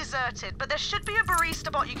Grind's deserted, but there should be a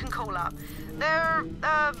barista bot you can call up. They're,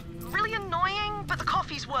 really annoying, but the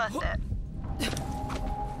coffee's worth it.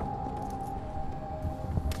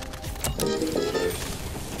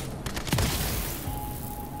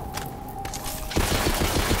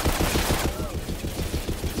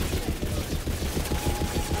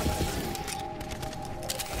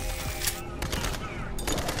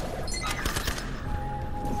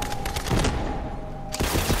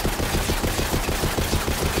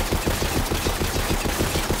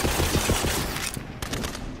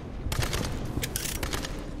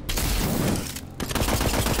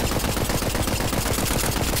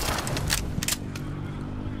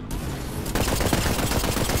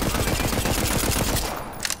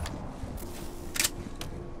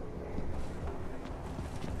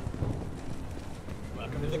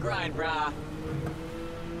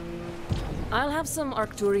 I'll have some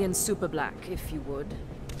Arcturian Super Black, if you would.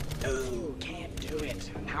 Ooh, can't do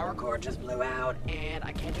it. Power cord just blew out, and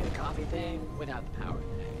I can't do the coffee thing without the power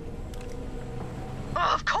thing.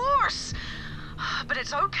 Of course! But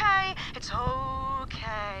it's okay, it's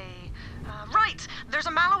okay. Right, there's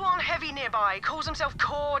a Malawan heavy nearby. Calls himself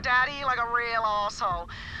Core Daddy like a real asshole.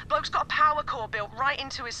 Bloke's got a power core built right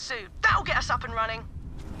into his suit. That'll get us up and running.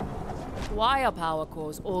 Why are power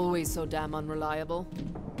cores always so damn unreliable?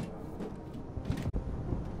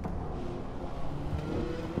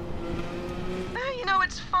 You know,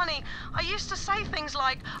 it's funny. I used to say things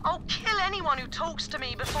like, I'll kill anyone who talks to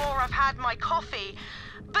me before I've had my coffee.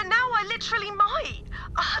 But now I literally might.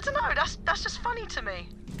 I don't know, that's just funny to me.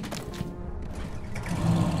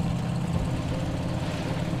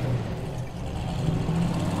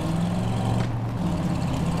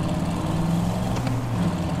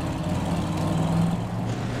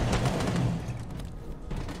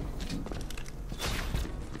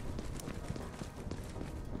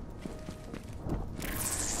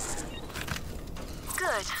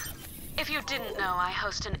 Good. If you didn't know, I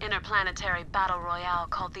host an interplanetary battle royale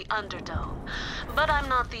called the Underdome. But I'm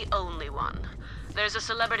not the only one. There's a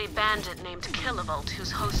celebrity bandit named Kilovolt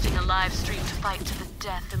who's hosting a live stream to fight to the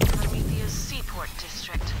death in Promethea's Seaport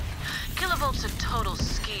district. Kilovolt's a total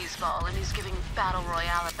skis-ball, and he's giving Battle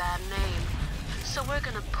Royale a bad name. So we're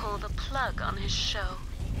gonna pull the plug on his show.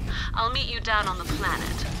 I'll meet you down on the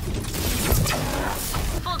planet.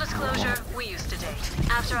 Full disclosure, we used to date.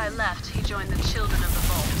 After I left, he joined the Children of the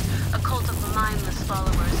Vault, a cult of mindless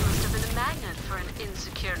followers who must have been a magnet for an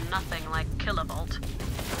insecure nothing like Kilovolt.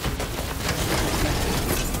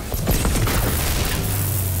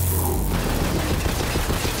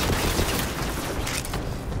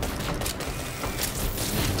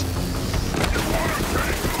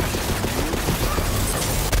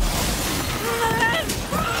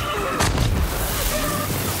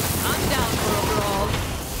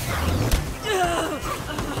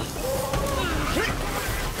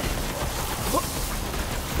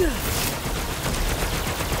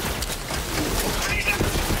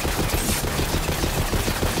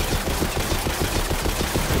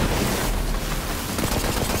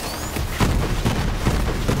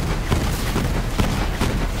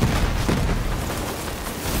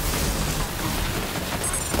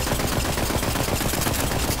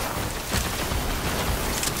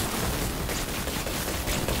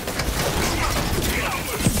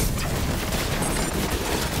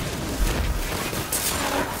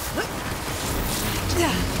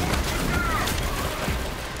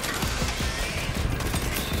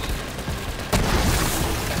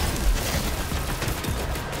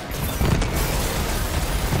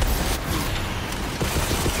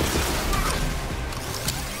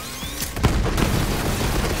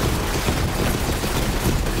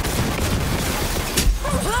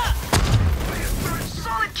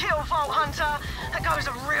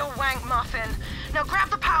 Now grab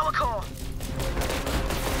the power core.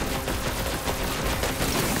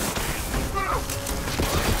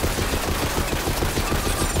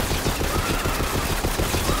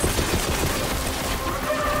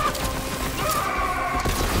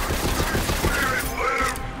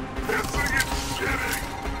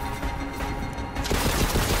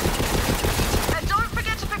 And don't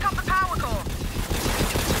forget to pick up the power core.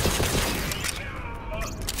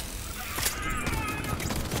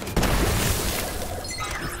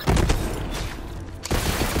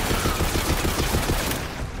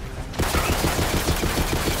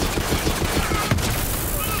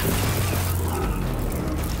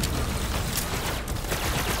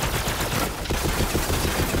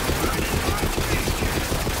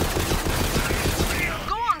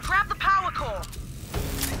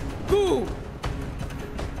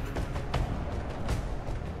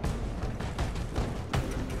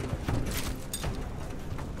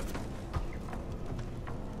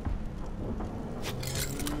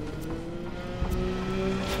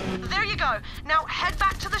 Now head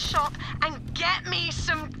back to the shop and get me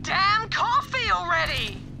some damn coffee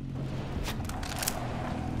already!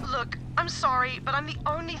 Look, I'm sorry, but I'm the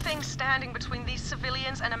only thing standing between these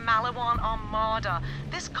civilians and a Malawan armada.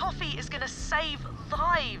 This coffee is gonna save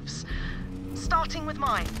lives, starting with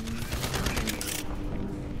mine.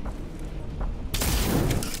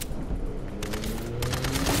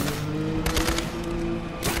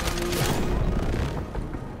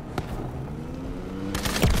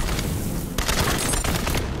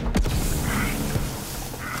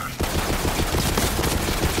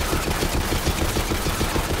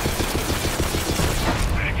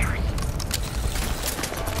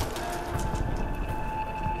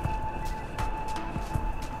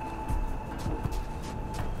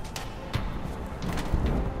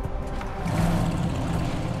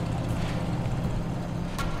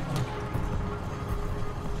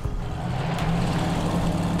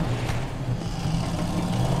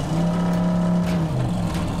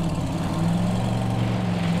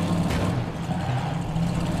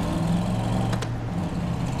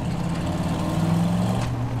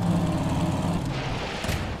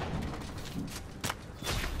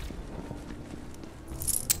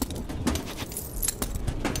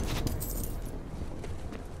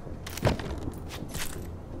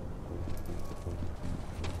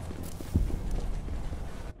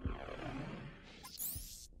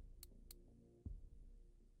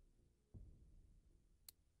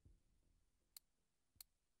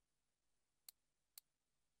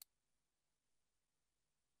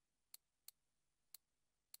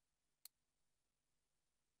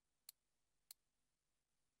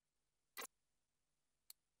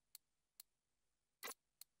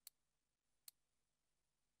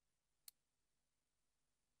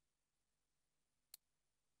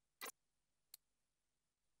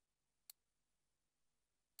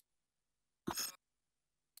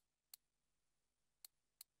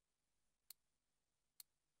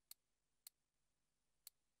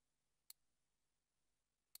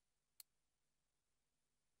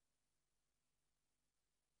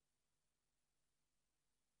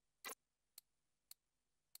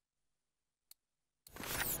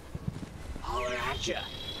 Gotcha.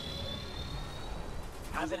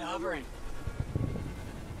 How's it hovering?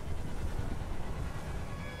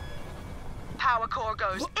 Power core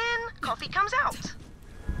goes in, coffee comes out.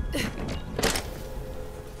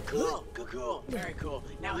 Cool, cool, cool. Very cool.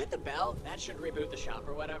 Now hit the bell. That should reboot the shop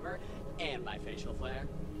or whatever. And my facial flare.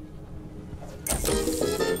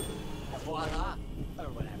 Voila. Or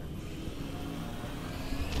whatever.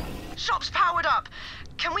 Shop's powered up.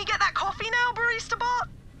 Can we get that coffee now, Barista Bot?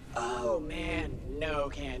 Oh man, no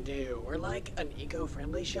can do. We're like an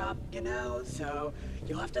eco-friendly shop, you know, so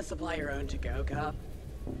you'll have to supply your own to-go cup.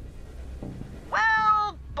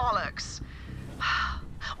 Well, bollocks.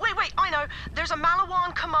 Wait, I know. There's a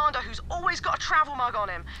Malawan commander who's always got a travel mug on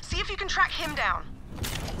him. See if you can track him down.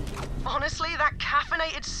 Honestly, that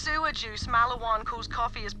caffeinated sewer juice Malawan calls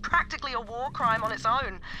coffee is practically a war crime on its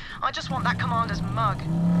own. I just want that commander's mug.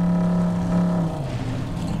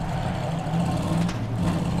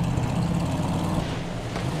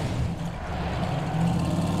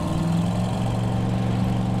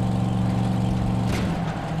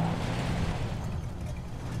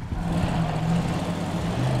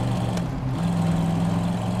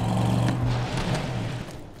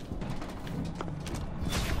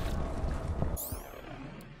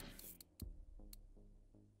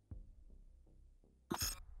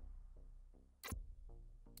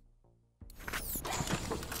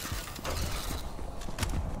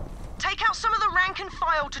 Some of the rank and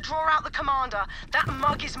file to draw out the commander. That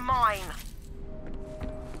mug is mine.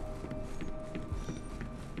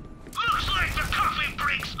 Looks like the coffee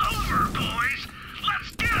break's over, boys.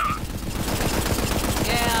 Let's get 'em!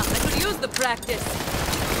 Yeah, I could use the practice.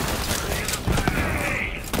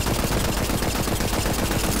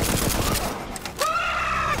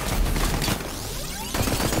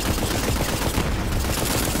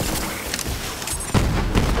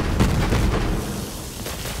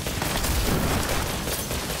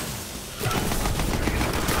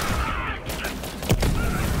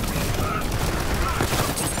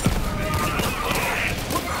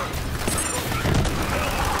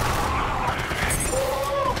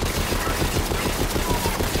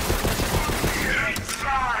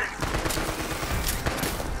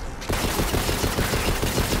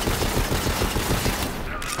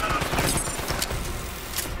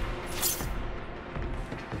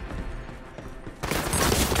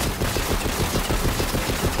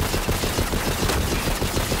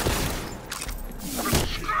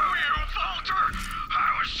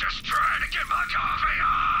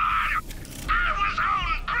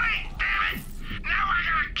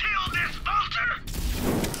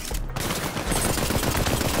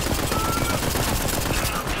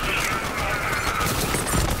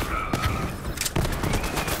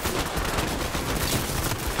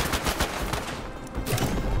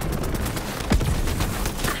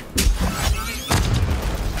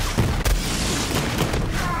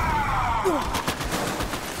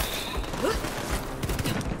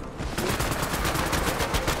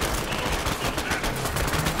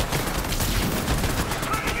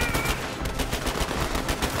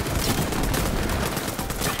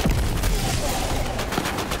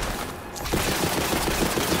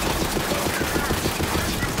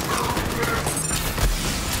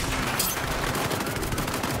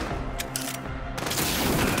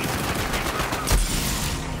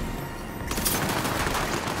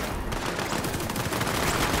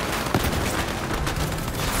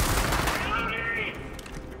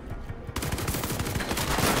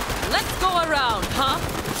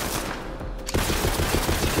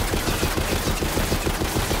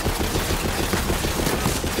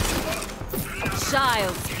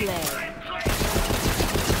 Child's play.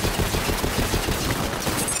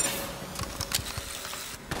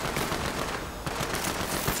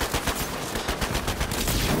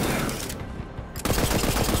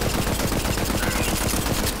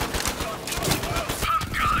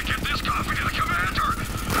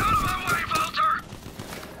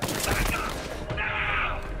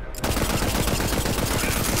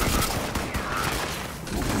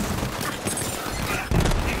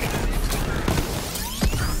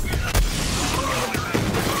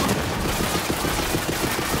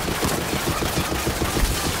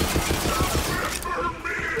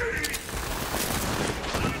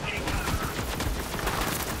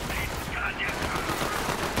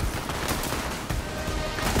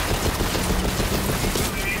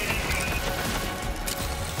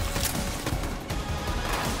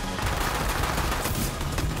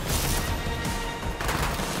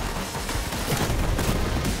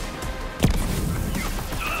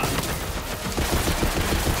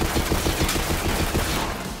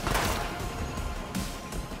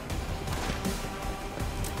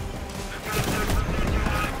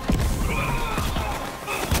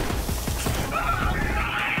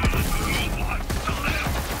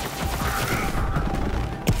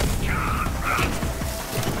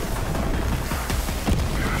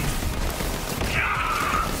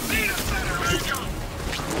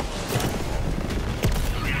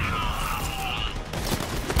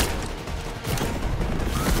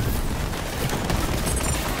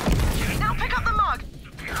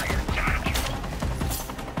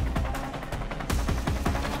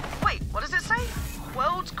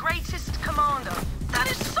 greatest commander. That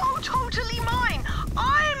is so totally mine.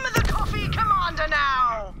 I'm the coffee commander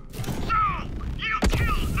now. So, you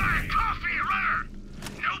killed that coffee runner.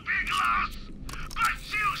 No big loss, but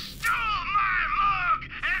you stole my mug,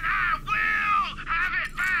 and I will have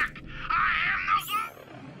it back. I am the one.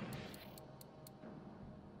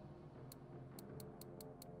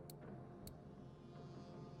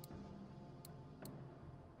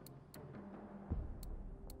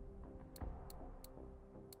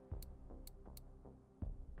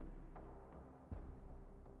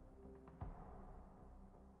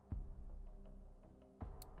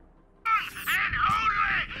 And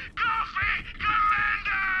only Coffee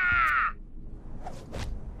Commander!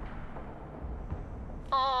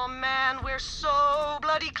 Oh man, we're so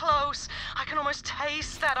bloody close. I can almost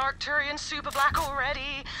taste that Arcturian super black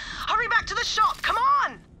already. Hurry back to the shop, come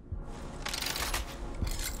on!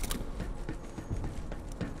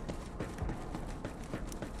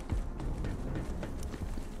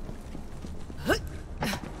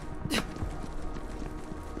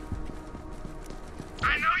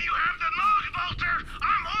 I know you have the mug, Bolter!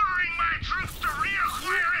 I'm ordering my troops to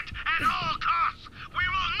reacquire it at all costs! We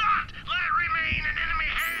will not let it remain in enemy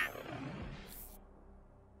hands!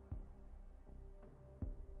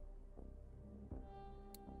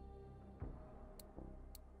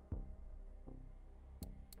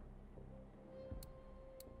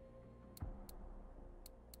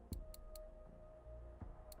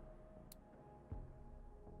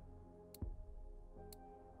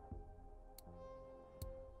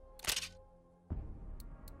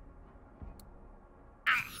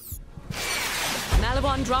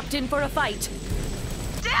 Malawan dropped in for a fight.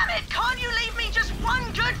 Damn it! Can't you leave me just one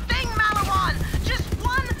good thing, Malawan? Just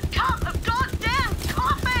one cup of goddamn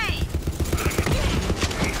coffee!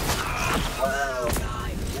 Whoa,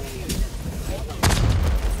 guys, please.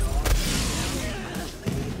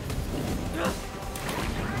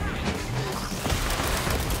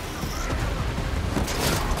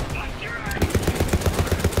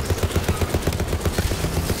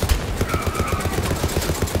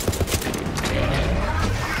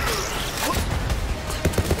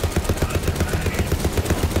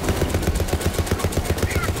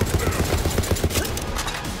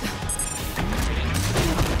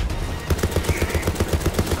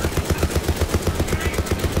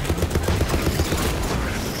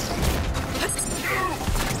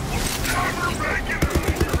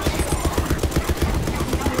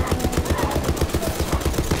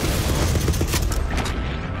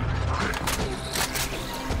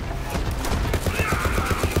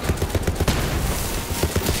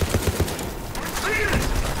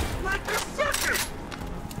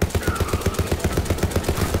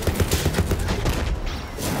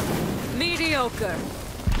 Mediocre.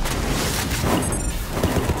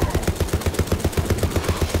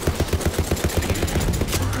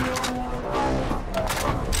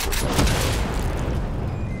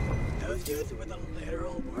 Those dudes were the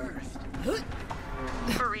literal worst.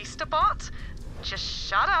 Barista bot, just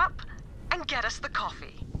shut up and get us the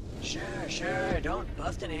coffee. Sure. Don't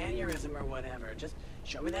bust an aneurysm or whatever. Just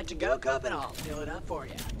show me that to-go cup and I'll fill it up for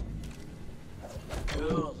you.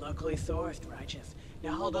 Cool, locally sourced, righteous.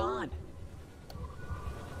 Now hold on.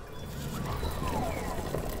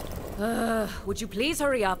 Would you please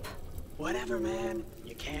hurry up? Whatever, man.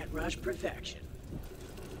 You can't rush perfection.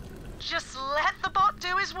 Just let the bot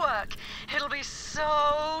do his work. It'll be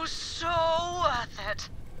so worth it.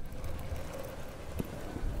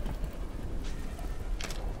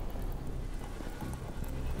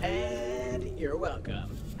 And you're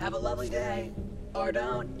welcome. Have a lovely day. Or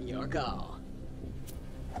don't, your call.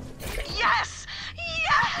 Yes!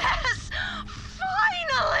 Yes!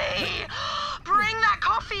 Finally! Bring that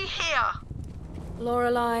coffee here!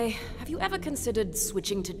 Lorelei, have you ever considered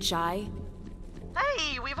switching to chai?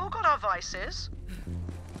 Hey, we've all got our vices.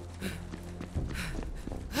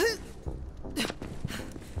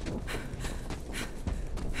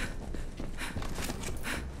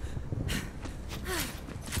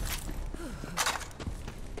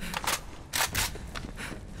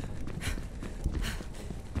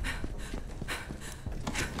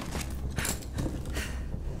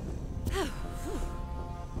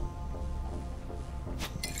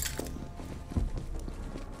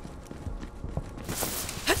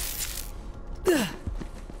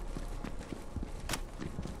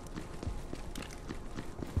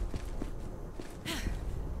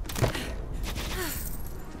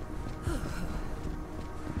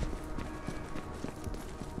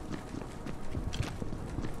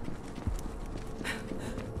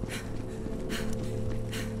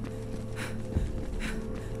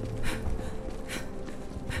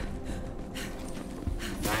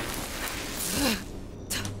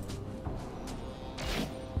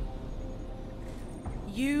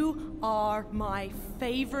 are my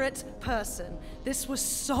favorite person. This was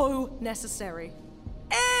so necessary.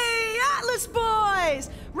 Hey, Atlas boys!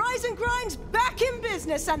 Rise and Grind's back in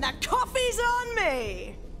business and the coffee's on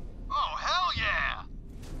me! Oh, hell yeah!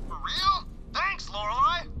 For real? Thanks,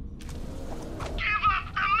 Lorelei! Give up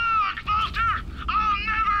the log, Walter! I'll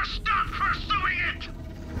never stop pursuing it!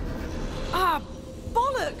 Ah,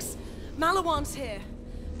 bollocks! Malawan's here.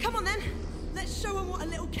 Come on then, let's show him what a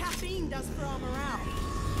little caffeine does for our morale.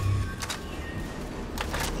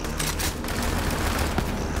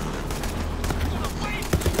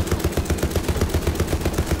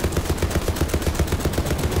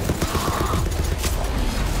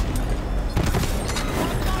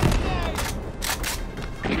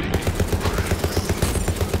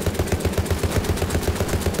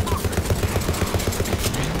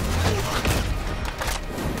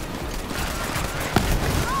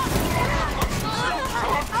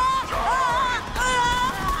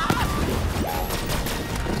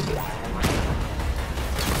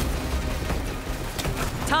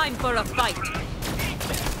 Time for a fight.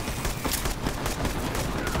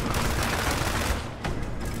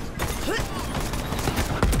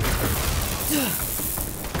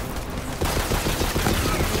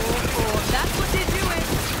 That's what they're doing.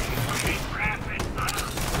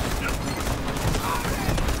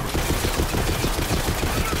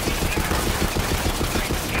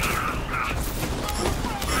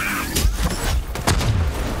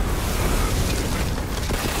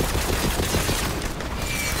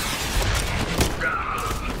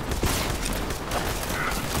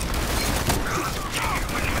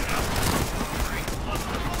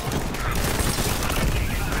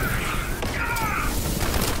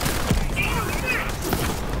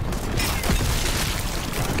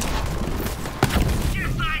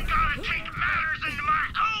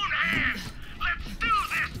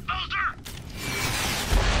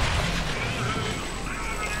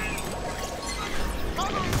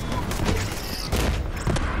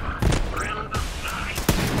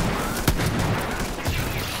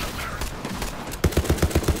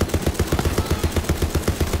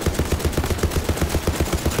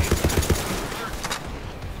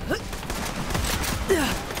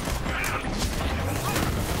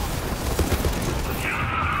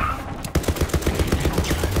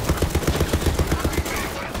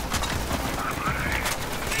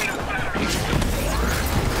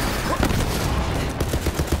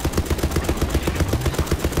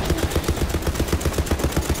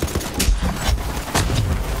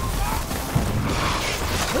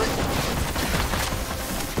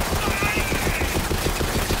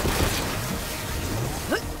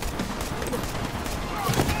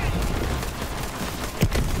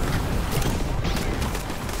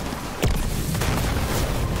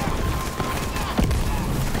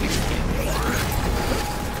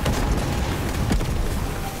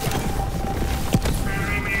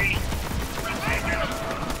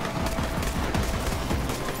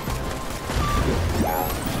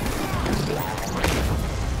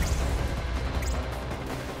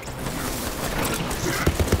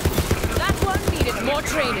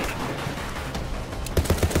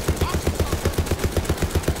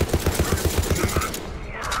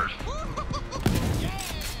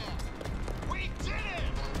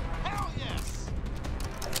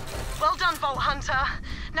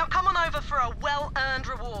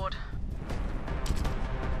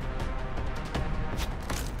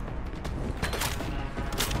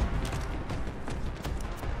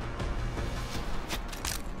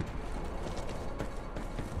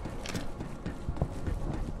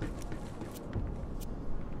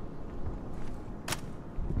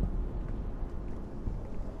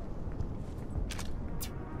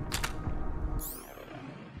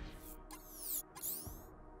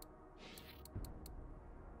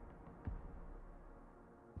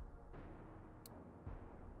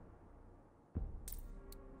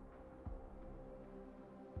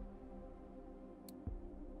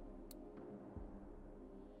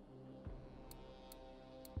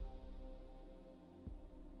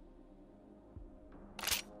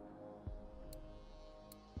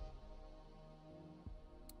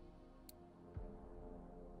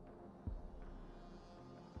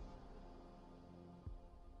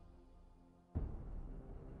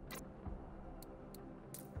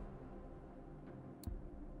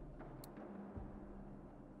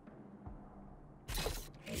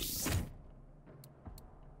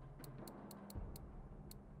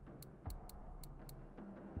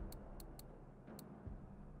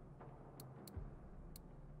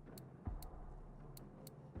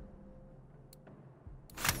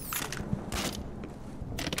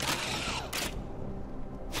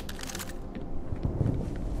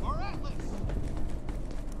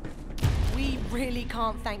 really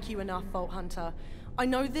can't thank you enough, Vault Hunter. I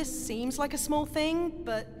know this seems like a small thing,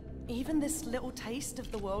 but even this little taste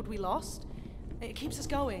of the world we lost, it keeps us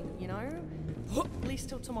going, you know? At least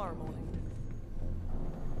till tomorrow morning.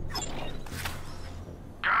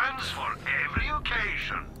 Guns for every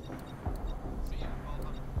occasion.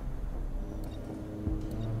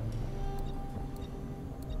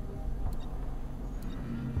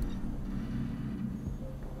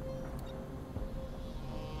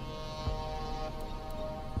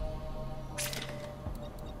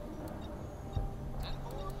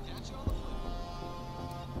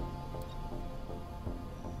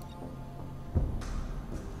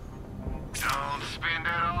 Don't spend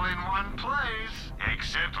it all in one place,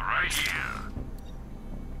 except right here.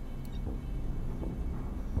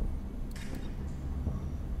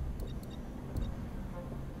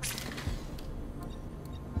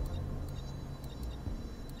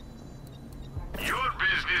 Your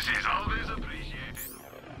business is always appreciated.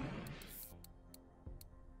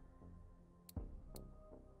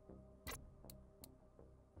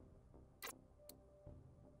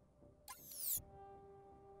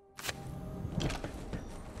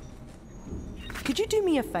 Could you do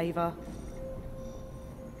me a favor?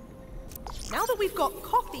 Now that we've got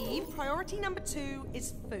coffee, priority number 2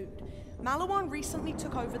 is food. Malawan recently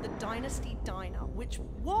took over the Dynasty Diner, which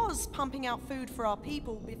was pumping out food for our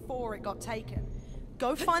people before it got taken.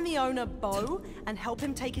 Go find the owner, Bo, and help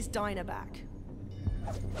him take his diner back.